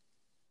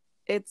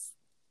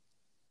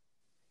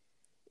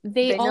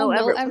 They all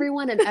know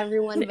everyone, and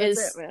everyone Yeah.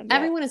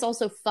 Everyone is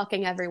also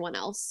fucking everyone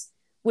else,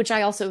 which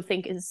I also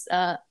think is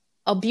a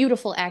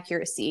beautiful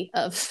accuracy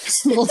of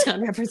small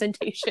town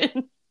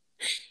representation.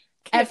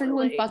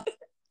 Everyone fucks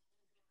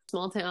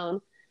small town.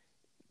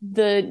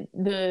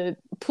 The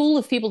pool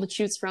of people to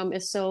choose from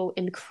is so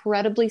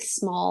incredibly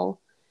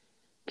small.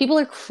 People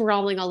are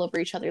crawling all over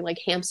each other like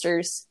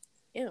hamsters.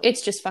 Ew.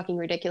 It's just fucking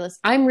ridiculous.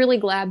 I'm really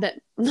glad that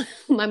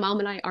my mom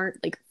and I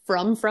aren't like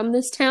from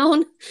this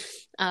town,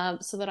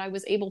 so that I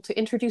was able to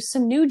introduce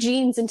some new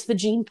genes into the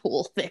gene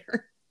pool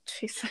there.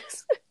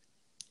 Jesus.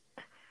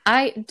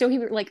 I don't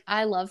even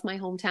I love my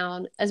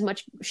hometown as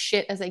much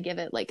shit as I give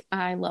it. Like,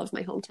 I love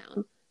my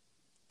hometown,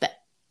 but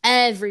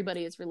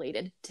everybody is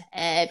related to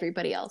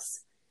everybody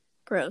else.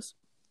 Gross.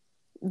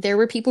 There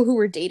were people who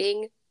were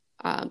dating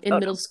in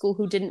middle school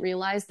who didn't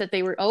realize that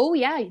they were, oh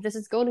yeah, this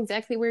is going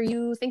exactly where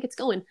you think it's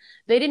going.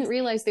 They didn't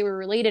realize they were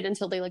related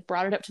until they like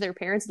brought it up to their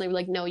parents, and they were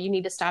like, no, you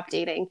need to stop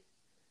dating.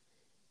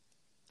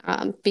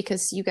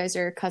 Because you guys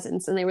are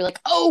cousins. And they were like,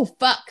 oh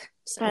fuck.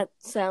 So, that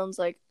sounds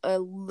like a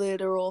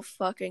literal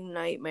fucking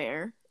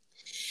nightmare.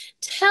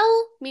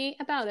 Tell me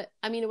about it.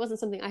 I mean, it wasn't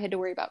something I had to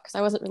worry about because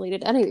I wasn't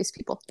related to any of these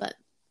people, but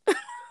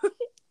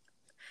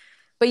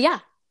but yeah,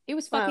 it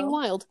was fucking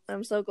wild.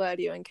 I'm so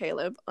glad you and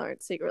Caleb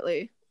aren't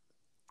secretly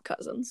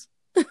cousins.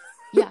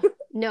 Yeah,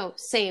 no,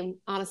 same,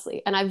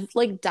 honestly. And I've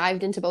like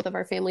dived into both of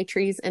our family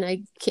trees, and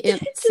I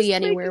can't see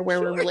anywhere where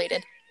we're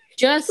related.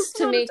 Just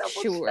to make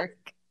sure.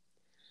 Check.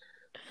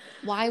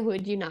 Why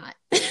would you not?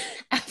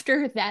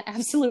 After that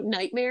absolute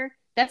nightmare,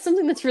 that's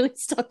something that's really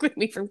stuck with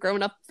me from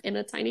growing up in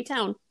a tiny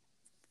town.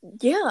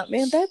 Yeah,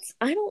 man,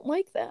 I don't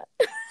like that.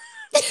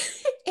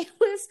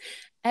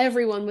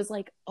 Everyone was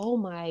like, oh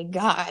my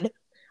God.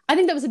 I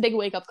think that was a big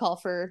wake up call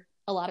for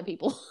a lot of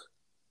people.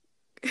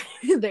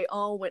 They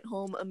all went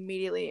home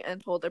immediately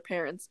and told their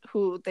parents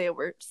who they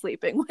were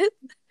sleeping with.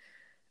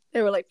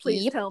 They were like,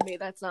 please tell me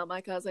that's not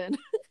my cousin.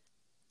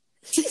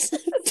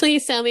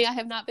 Please tell me I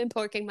have not been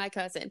porking my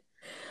cousin.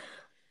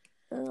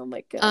 Oh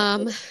my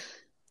God.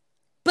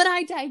 But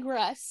I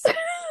digress.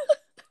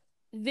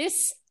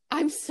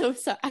 I'm so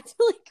sorry. I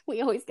feel like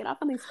we always get off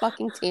on these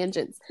fucking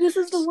tangents. This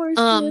is the worst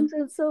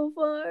tangent so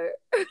far.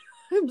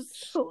 I'm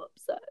so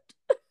upset.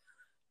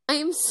 I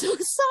am so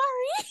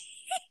sorry.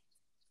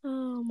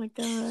 Oh my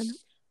God.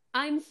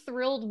 I'm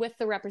thrilled with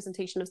the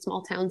representation of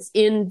small towns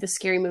in the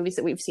scary movies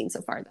that we've seen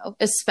so far, though,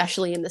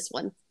 especially in this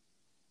one.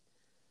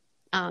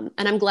 And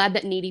I'm glad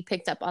that Needy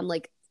picked up on,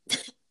 like,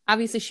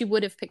 obviously she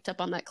would have picked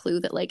up on that clue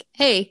that, like,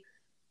 hey,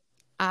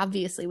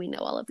 obviously we know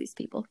all of these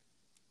people.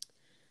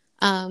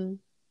 I'm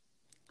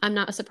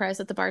not surprised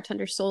that the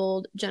bartender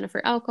sold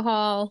Jennifer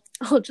alcohol.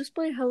 Oh, just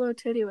play Hello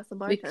Titty with the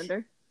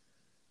bartender.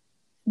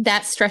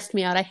 That stressed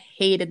me out. I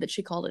hated that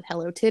she called it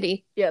Hello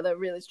Titty. Yeah, that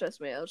really stressed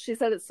me out. She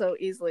said it so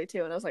easily,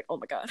 too, and I was like, oh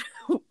my God.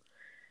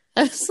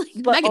 I was like,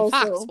 but Megan also,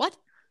 Fox, what?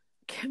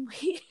 Can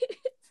we,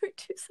 for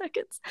 2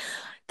 seconds,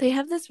 they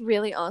have this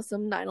really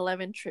awesome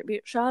 9/11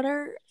 tribute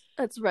shotter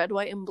that's red,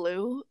 white, and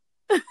blue.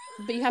 But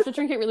you have to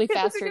drink it really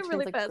fast or it turns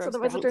really like fast,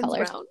 otherwise it turns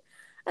brown.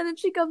 And then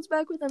she comes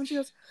back with them and she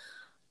goes,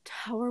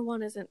 Tower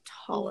 1 isn't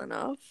tall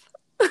enough.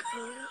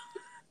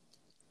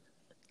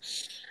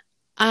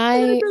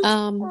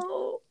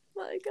 Oh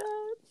my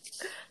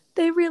God.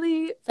 They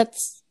really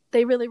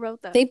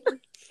wrote that.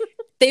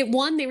 They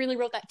really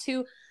wrote that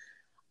too.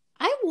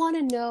 I want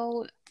to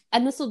know,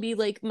 and this will be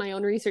like my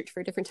own research for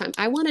a different time.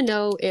 I want to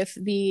know if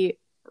the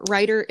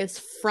writer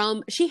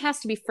she has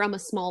to be from a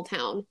small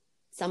town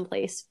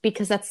someplace,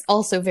 because that's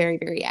also very,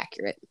 very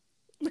accurate.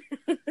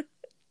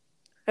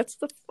 That's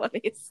the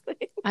funniest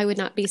thing. I would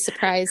not be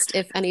surprised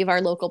if any of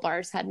our local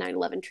bars had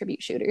 9/11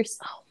 tribute shooters.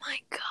 Oh my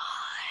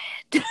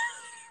God.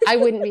 I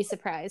wouldn't be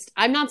surprised.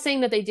 I'm not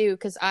saying that they do,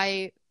 because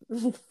I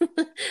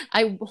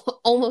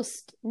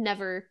almost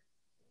never,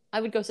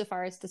 I would go so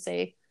far as to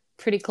say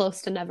pretty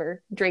close to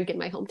never drink in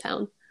my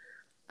hometown.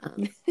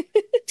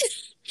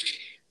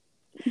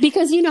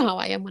 Because you know how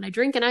I am when I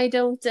drink, and I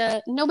don't,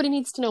 nobody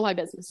needs to know my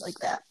business like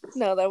that.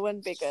 No, that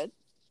wouldn't be good.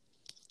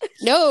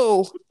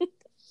 No.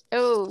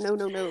 Oh,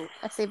 no.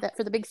 I saved that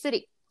for the big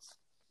city.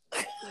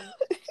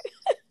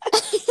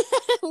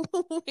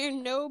 Where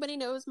nobody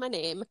knows my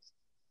name.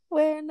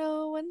 Where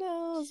no one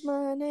knows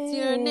my name. It's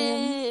your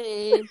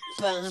name.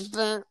 Bum,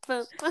 bum,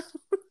 bum, bum.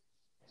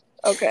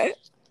 Okay.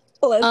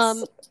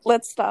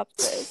 Let's stop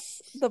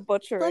this. The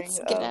butchering Let's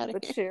get out of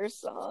of the here. Cheers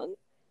song.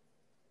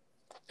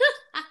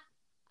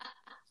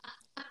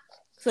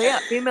 So yeah,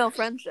 female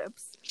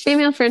friendships.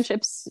 Female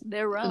friendships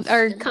They're rough.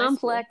 are in high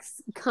school.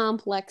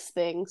 complex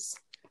things.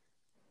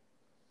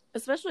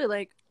 Especially,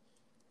 like,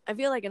 I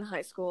feel like in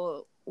high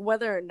school,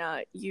 whether or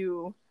not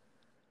you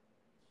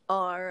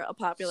are a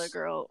popular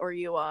girl or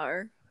you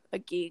are a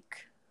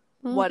geek,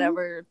 Mhm.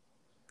 whatever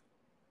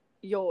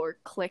your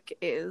clique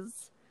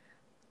is,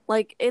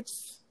 like, it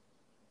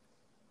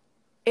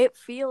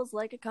feels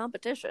like a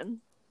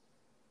competition.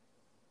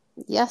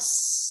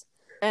 Yes.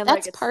 And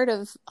That's like, part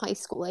of high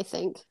school, I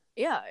think.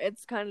 yeah,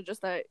 it's kind of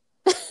just that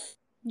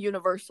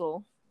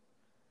universal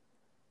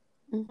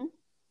Mhm.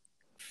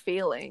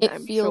 feeling. It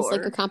I'm feels sure.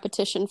 like a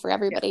competition for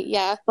everybody.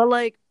 Yeah. But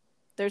like,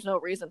 there's no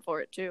reason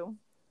for it too.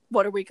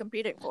 What are we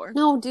competing for?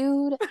 No,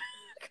 dude.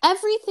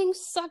 Everything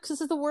sucks.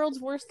 This is the world's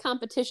worst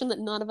competition that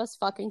none of us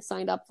fucking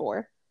signed up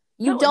for.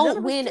 You No, none don't of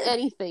us win did.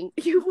 anything.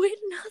 You win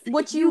nothing.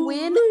 What you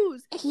win-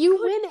 lose. You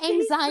Good win day,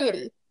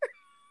 anxiety.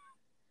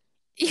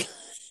 sir.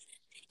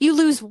 You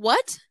lose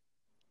what?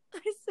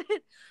 I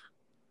said,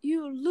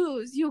 you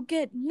lose. You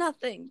get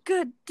nothing.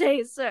 Good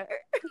day, sir.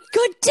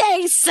 Good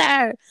day,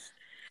 sir.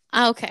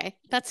 Okay,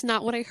 that's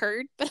not what I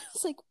heard, but I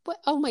was like, what?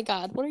 Oh my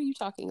god, what are you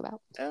talking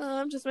about?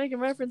 I'm just making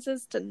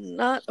references to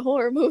not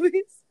horror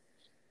movies.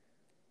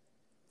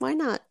 Why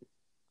not?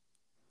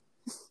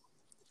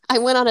 I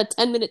went on a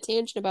 10-minute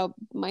tangent about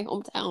my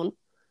hometown.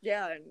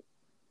 Yeah, and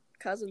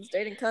cousins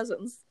dating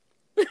cousins.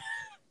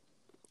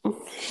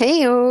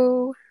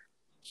 Heyo.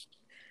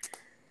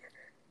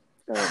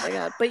 Oh my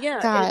god. But yeah,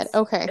 God,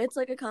 okay. it's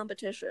like a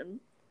competition.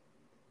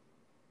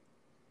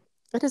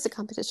 It is a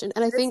competition,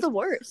 and I It's think the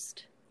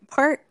worst.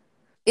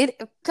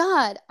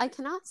 God, I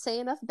cannot say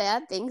enough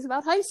bad things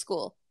about high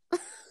school.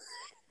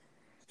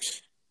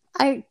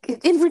 I,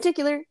 in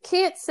particular,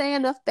 can't say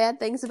enough bad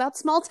things about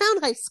small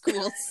town high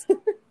schools.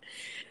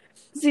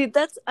 See,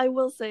 I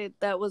will say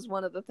that was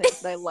one of the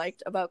things that I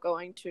liked about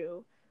going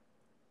to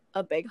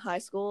a big high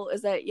school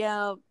is that,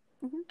 yeah,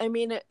 Mhm. I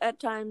mean, at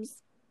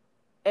times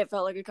it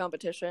felt like a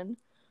competition,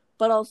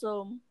 but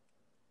also,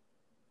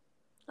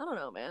 I don't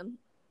know, man.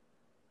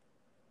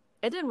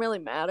 It didn't really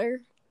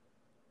matter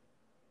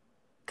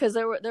because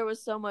there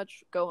was so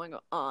much going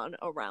on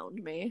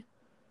around me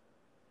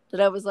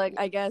that I was like,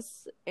 I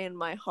guess in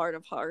my heart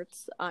of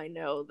hearts, I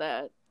know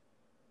that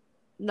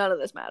none of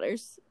this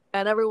matters,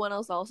 and everyone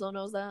else also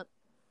knows that.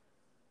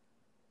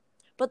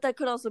 But that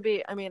could also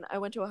be, I mean, I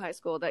went to a high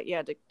school that you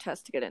had to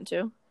test to get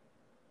into.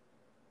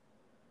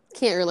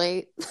 Can't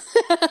relate.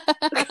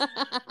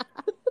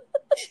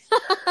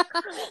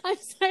 I'm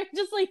sorry,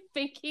 just like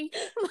thinking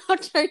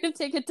about trying to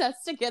take a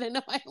test to get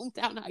into my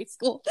hometown high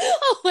school.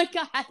 Oh my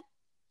god.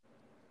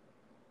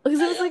 Because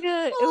it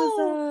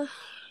was a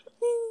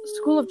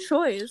school of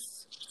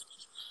choice.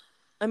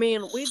 I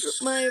mean,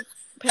 my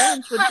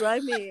parents would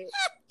drive me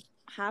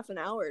half an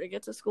hour to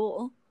get to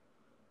school.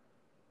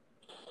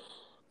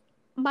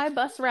 My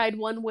bus ride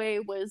one way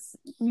was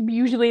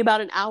usually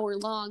about an hour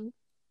long.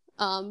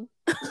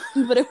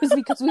 But it was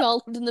because we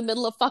all lived in the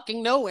middle of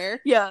fucking nowhere.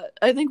 Yeah,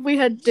 I think we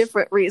had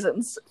different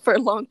reasons for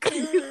long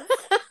commutes.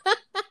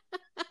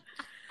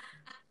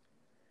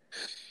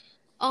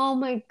 Oh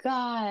my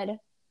god.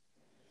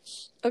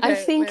 Okay, I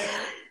think man.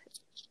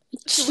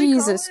 Should we call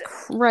Jesus it?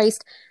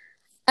 Christ.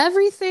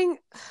 Everything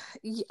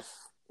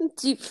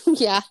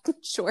yeah,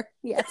 sure.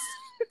 Yes.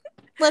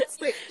 Let's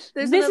Wait,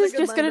 there's This another is good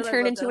just line going that to I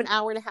turn wrote into an down.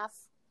 hour and a half.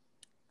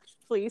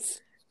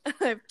 Please. I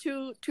have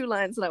two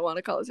lines that I want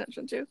to call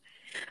attention to.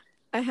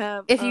 I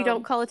have. If you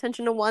don't call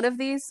attention to one of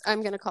these, I'm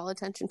going to call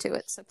attention to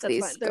it. So that's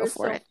please fine. go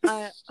for it.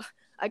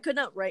 I could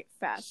not write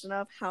fast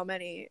enough how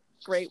many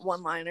great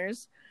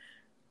one-liners.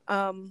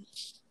 I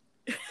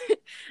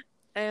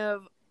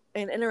have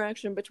an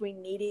interaction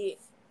between Needy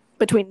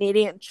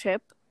and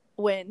Chip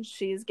when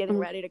she's getting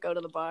ready to go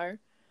to the bar,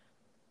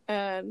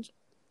 and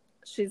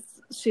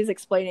she's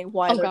explaining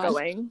why they're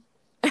going,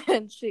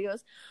 and she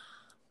goes,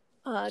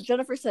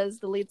 Jennifer says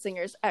the lead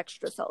singer is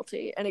extra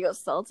salty, and he goes,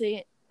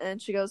 salty,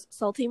 and she goes,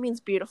 salty means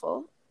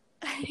beautiful,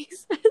 and he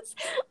says,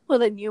 well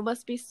then you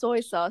must be soy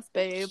sauce,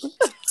 babe.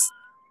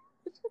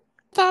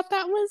 Thought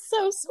that was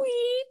so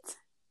sweet.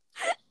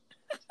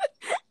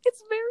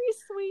 It's very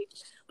sweet,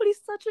 but he's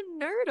such a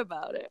nerd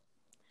about it.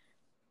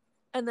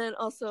 And then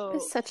also,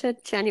 He's such a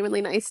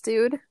genuinely nice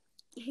dude.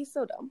 he's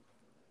so dumb.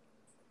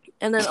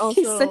 And then also,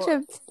 He's such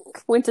a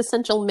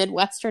quintessential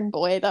Midwestern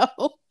boy,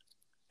 though.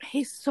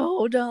 he's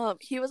so dumb.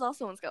 He was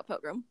also in Scott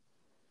Pilgrim.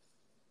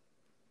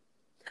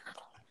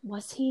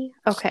 Was he?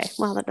 Okay,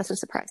 well, that doesn't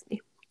surprise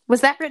me.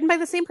 Was that written by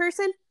the same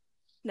person?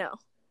 No,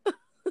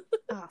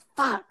 Oh,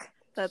 fuck.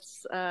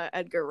 that's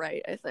Edgar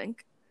Wright, I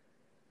think.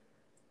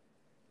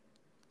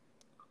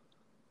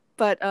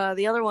 But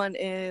the other one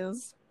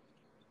is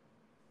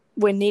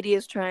when Needy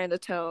is trying to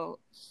tell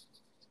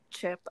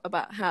Chip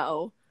about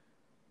how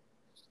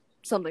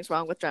something's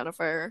wrong with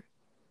Jennifer,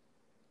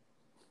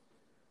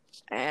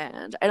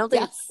 And I don't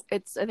think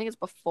Yes. I think it's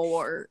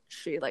before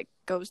she like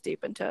goes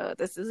deep into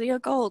this is the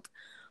occult.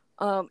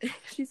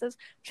 She says,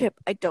 Chip,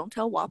 I don't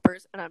tell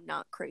whoppers and I'm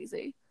not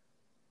crazy.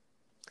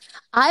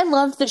 I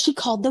loved that she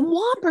called them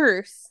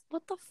whoppers.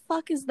 What the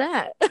fuck is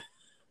that?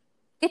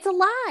 It's a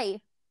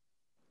lie.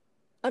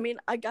 I mean,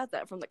 I got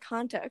that from the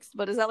context,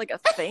 but is that like a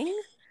thing?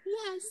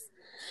 Yes.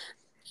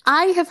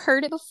 I have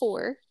heard it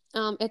before.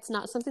 It's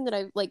not something that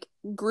I like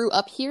grew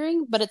up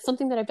hearing, but it's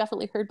something that I've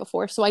definitely heard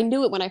before. So I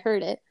knew it when I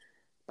heard it.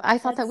 But I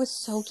thought that was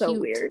so cute.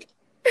 Weird.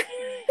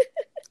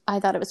 I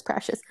thought it was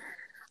precious.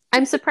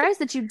 I'm surprised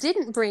that you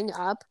didn't bring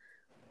up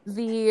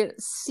the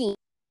scene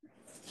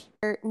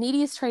where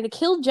Needy is trying to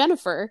kill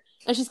Jennifer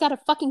and she's got a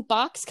fucking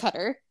box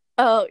cutter.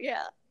 Oh,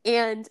 yeah.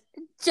 And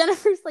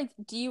Jennifer's like,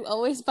 do you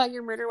always buy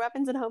your murder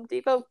weapons at Home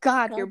Depot?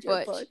 God, you're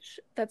butch.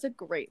 That's a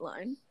great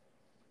line.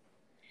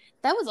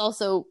 That was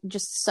also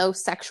just so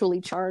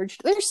sexually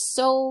charged. There's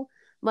so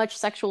much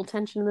sexual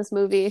tension in this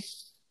movie.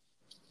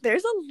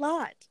 There's a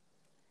lot.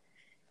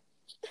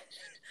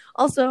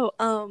 Also,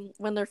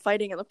 when they're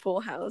fighting in the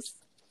pool house,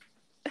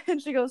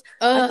 and she goes,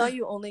 I thought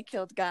you only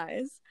killed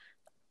guys.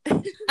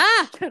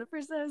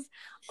 Jennifer says,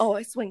 oh,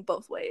 I swing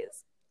both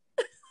ways.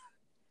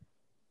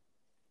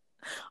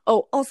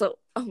 Oh, also,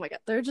 oh my god,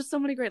 there are just so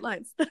many great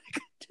lines.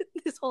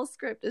 This whole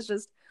script is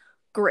just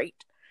great.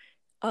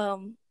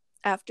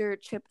 After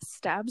Chip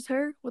stabs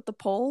her with the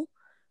pole,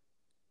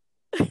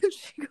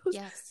 she goes,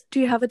 yes. Do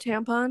you have a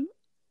tampon?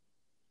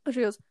 And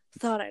she goes,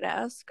 thought I'd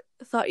ask.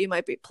 Thought you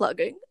might be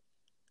plugging.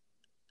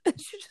 And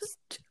she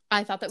just...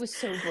 I thought that was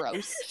so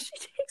gross. She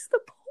takes the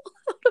pole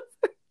out of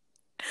her.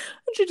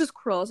 And she just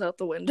crawls out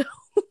the window.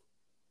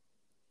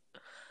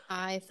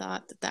 I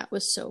thought that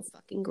was so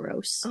fucking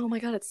gross. Oh my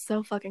god, it's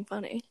so fucking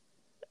funny.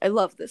 I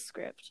love this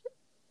script.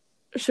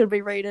 Should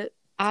we rate it?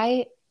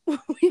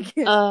 We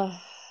can.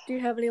 Do you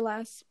have any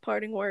last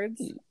parting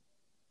words?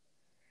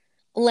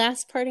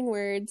 Last parting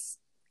words.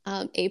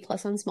 A+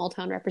 on small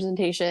town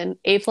representation.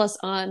 A+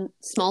 on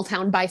small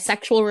town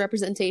bisexual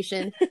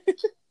representation.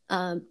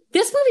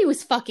 This movie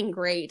was fucking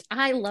great.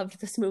 I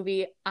loved this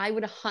movie. I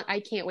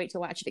can't wait to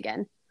watch it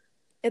again.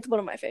 It's one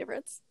of my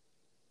favorites.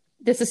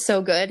 This is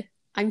so good.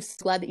 I'm so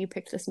glad that you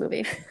picked this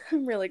movie.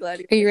 I'm really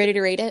glad. Are you ready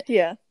to rate it?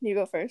 Yeah, you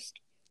go first.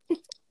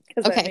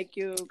 Because Okay. I make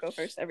you go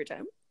first every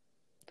time.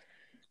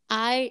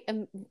 I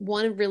am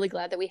really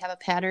glad that we have a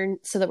pattern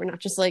so that we're not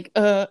just like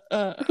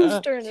Whose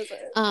turn is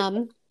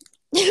it?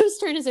 Whose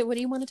turn is it? What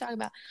do you want to talk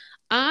about?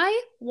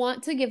 I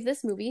want to give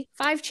this movie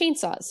 5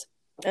 chainsaws.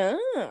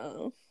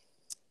 Oh.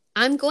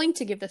 I'm going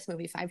to give this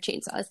movie 5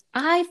 chainsaws.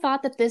 I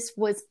thought that this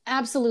was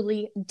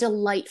absolutely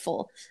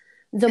delightful.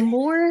 The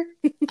more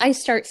I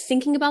start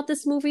thinking about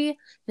this movie,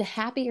 the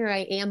happier I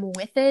am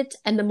with it,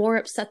 and the more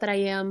upset that I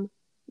am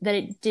that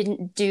it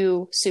didn't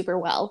do super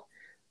well.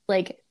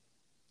 Like,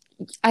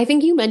 I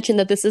think you mentioned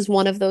that this is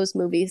one of those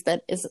movies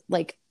that is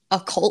like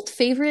a cult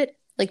favorite.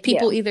 Like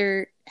people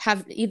either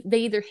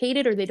hate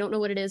it or they don't know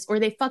what it is or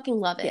they fucking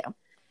love it. Yeah.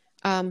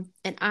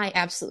 And I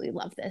absolutely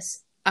love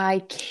this. I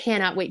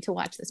cannot wait to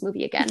watch this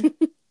movie again.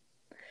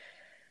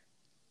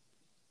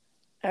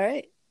 All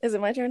right. Is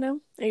it my turn now?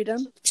 Are you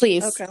done?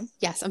 Please. Okay.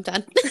 Yes, I'm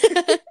done.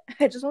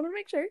 I just want to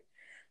make sure.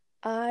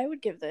 I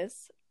would give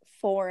this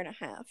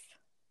 4.5.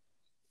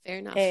 Fair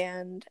enough.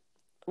 And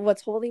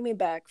what's holding me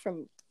back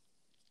from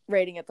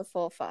rating it the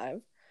full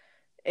 5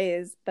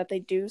 is that they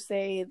do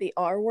say the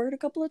R word a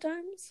couple of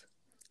times.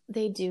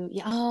 They do.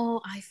 Yeah.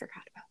 Oh, I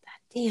forgot about that.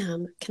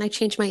 Damn. Can I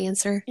change my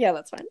answer? Yeah,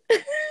 that's fine.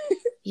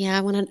 Yeah,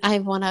 I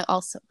wanna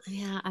also,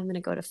 yeah, I'm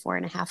gonna go to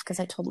 4.5 because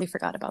I totally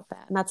forgot about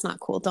that. And that's not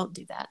cool. Don't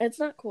do that. It's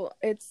not cool.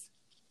 It's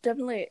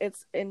definitely,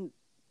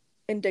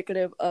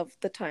 indicative of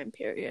the time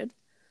period.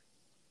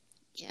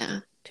 Yeah.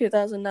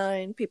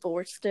 2009, people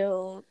were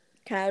still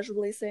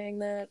casually saying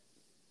that.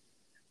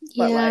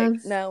 But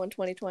like now in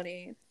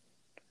 2020,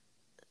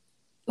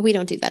 we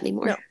don't do that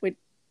anymore. No,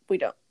 we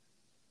don't.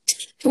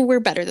 We're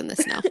better than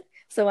this now.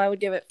 So I would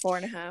give it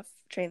 4.5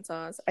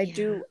 chainsaws.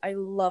 I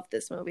love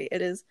this movie.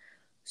 It is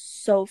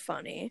so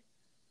funny.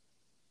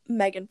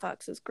 Megan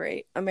Fox is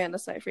great. Amanda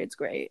Seyfried's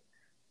great.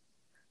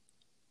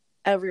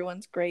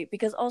 Everyone's great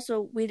because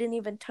also we didn't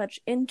even touch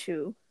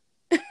into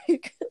we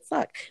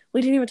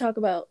didn't even talk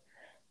about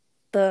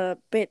the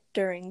bit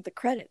during the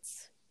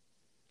credits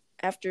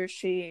after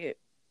she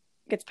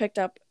gets picked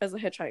up as a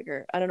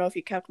hitchhiker. I don't know if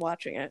you kept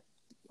watching it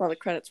while the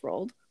credits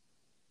rolled.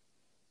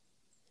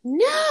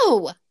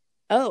 No.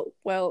 Oh,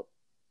 well.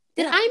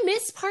 Did I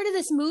miss part of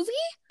this movie?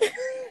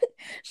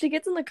 She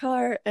gets in the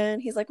car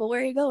and he's like, well,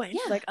 where are you going? Yeah.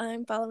 She's like,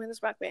 I'm following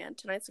this rock band.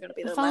 Tonight's going to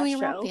be the following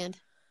last a show. rock band.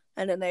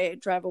 And then they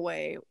drive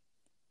away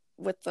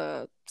with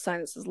the sign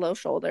that says Low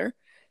Shoulder.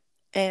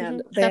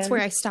 And then... that's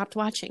where I stopped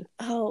watching.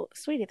 Oh,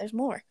 sweetie, there's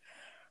more.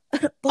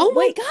 Oh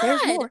my God.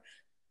 There's more.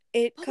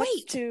 It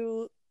cuts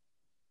to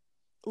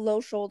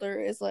Low Shoulder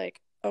is like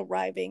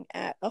arriving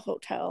at a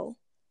hotel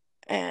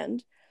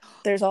and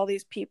there's all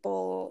these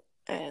people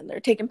and they're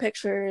taking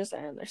pictures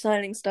and they're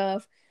signing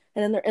stuff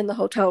and then they're in the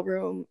hotel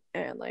room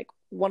and like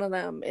one of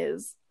them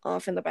is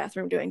off in the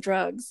bathroom doing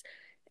drugs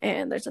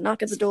and there's a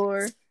knock at the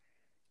door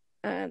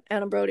And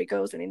Adam Brody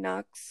goes and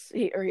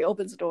he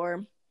opens the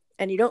door,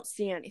 and you don't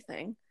see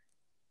anything.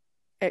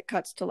 It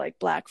cuts to like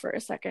black for a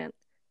second,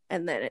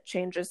 and then it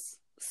changes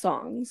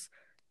songs,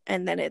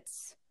 and then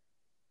it's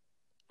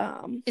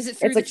Is it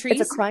through the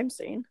trees? It's a crime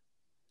scene.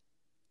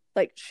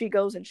 Like, she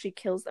goes and she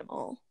kills them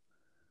all.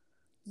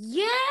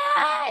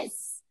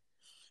 Yes!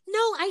 No,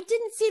 I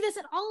didn't see this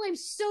at all. I'm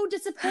so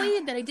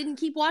disappointed that I didn't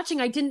keep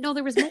watching. I didn't know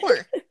there was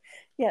more.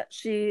 Yeah,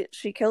 she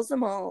kills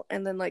them all,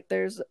 and then like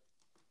there's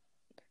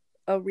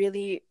a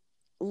really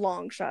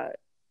long shot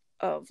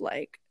of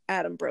like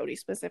Adam Brody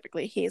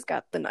specifically. He's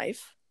got the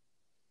knife.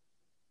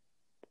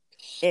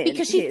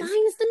 Because she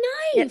finds the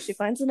knife. Yeah, she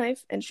finds the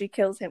knife and she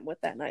kills him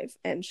with that knife,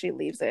 and she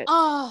leaves it.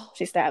 Oh.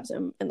 She stabs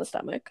him in the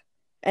stomach.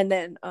 And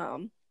then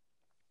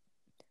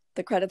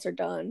the credits are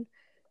done.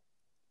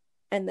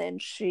 And then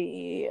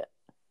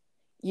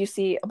you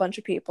see a bunch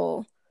of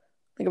people,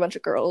 like a bunch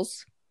of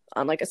girls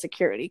on like a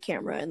security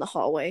camera in the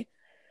hallway.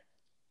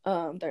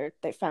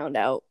 They found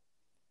out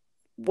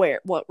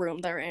what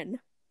room they're in,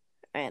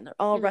 and they're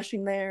all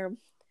rushing there.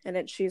 And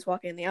then she's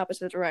walking in the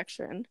opposite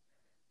direction,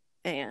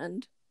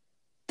 and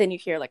then you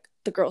hear like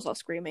the girls all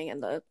screaming,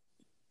 and the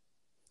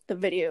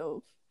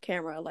video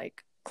camera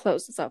like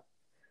closes up,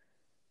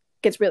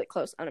 gets really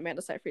close on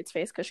Amanda Seyfried's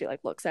face because she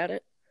like looks at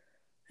it,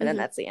 and then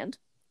that's the end.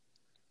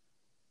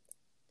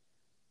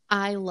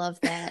 I love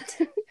that.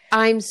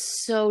 I'm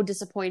so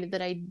disappointed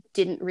that I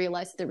didn't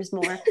realize that there was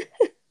more.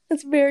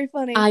 It's very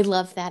funny. I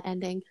love that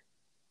ending.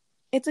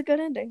 It's a good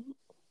ending.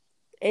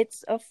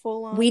 It's a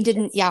full-on. We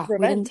didn't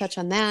touch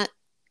on that.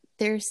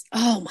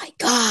 Oh my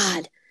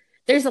God.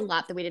 There's a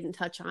lot that we didn't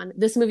touch on.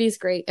 This movie is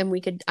great, and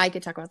I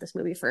could talk about this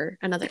movie for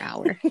another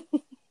hour.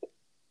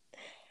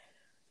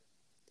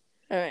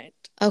 All right.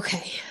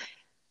 Okay.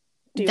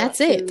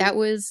 That's it. That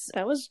was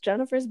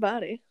Jennifer's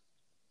Body.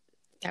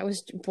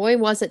 Boy,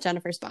 was it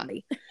Jennifer's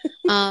Body.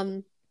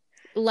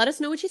 Let us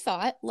know what you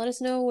thought. Let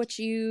us know what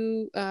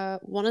you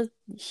want to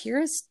hear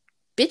us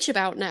bitch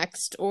about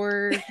next,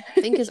 or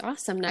think is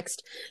awesome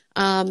next.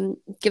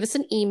 Give us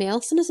an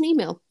email. Send us an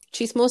email.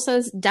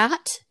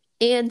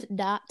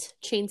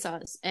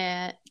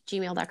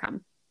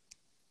 chismosas.chainsaws@gmail.com.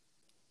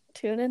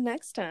 Tune in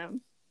next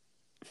time.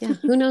 Yeah,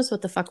 who knows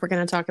what the fuck we're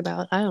going to talk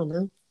about? I don't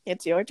know.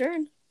 It's your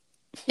turn.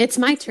 It's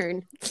my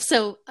turn.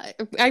 So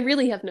I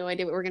really have no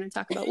idea what we're going to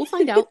talk about. We'll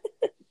find out.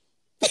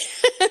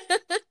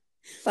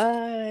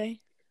 Bye.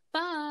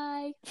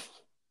 Bye.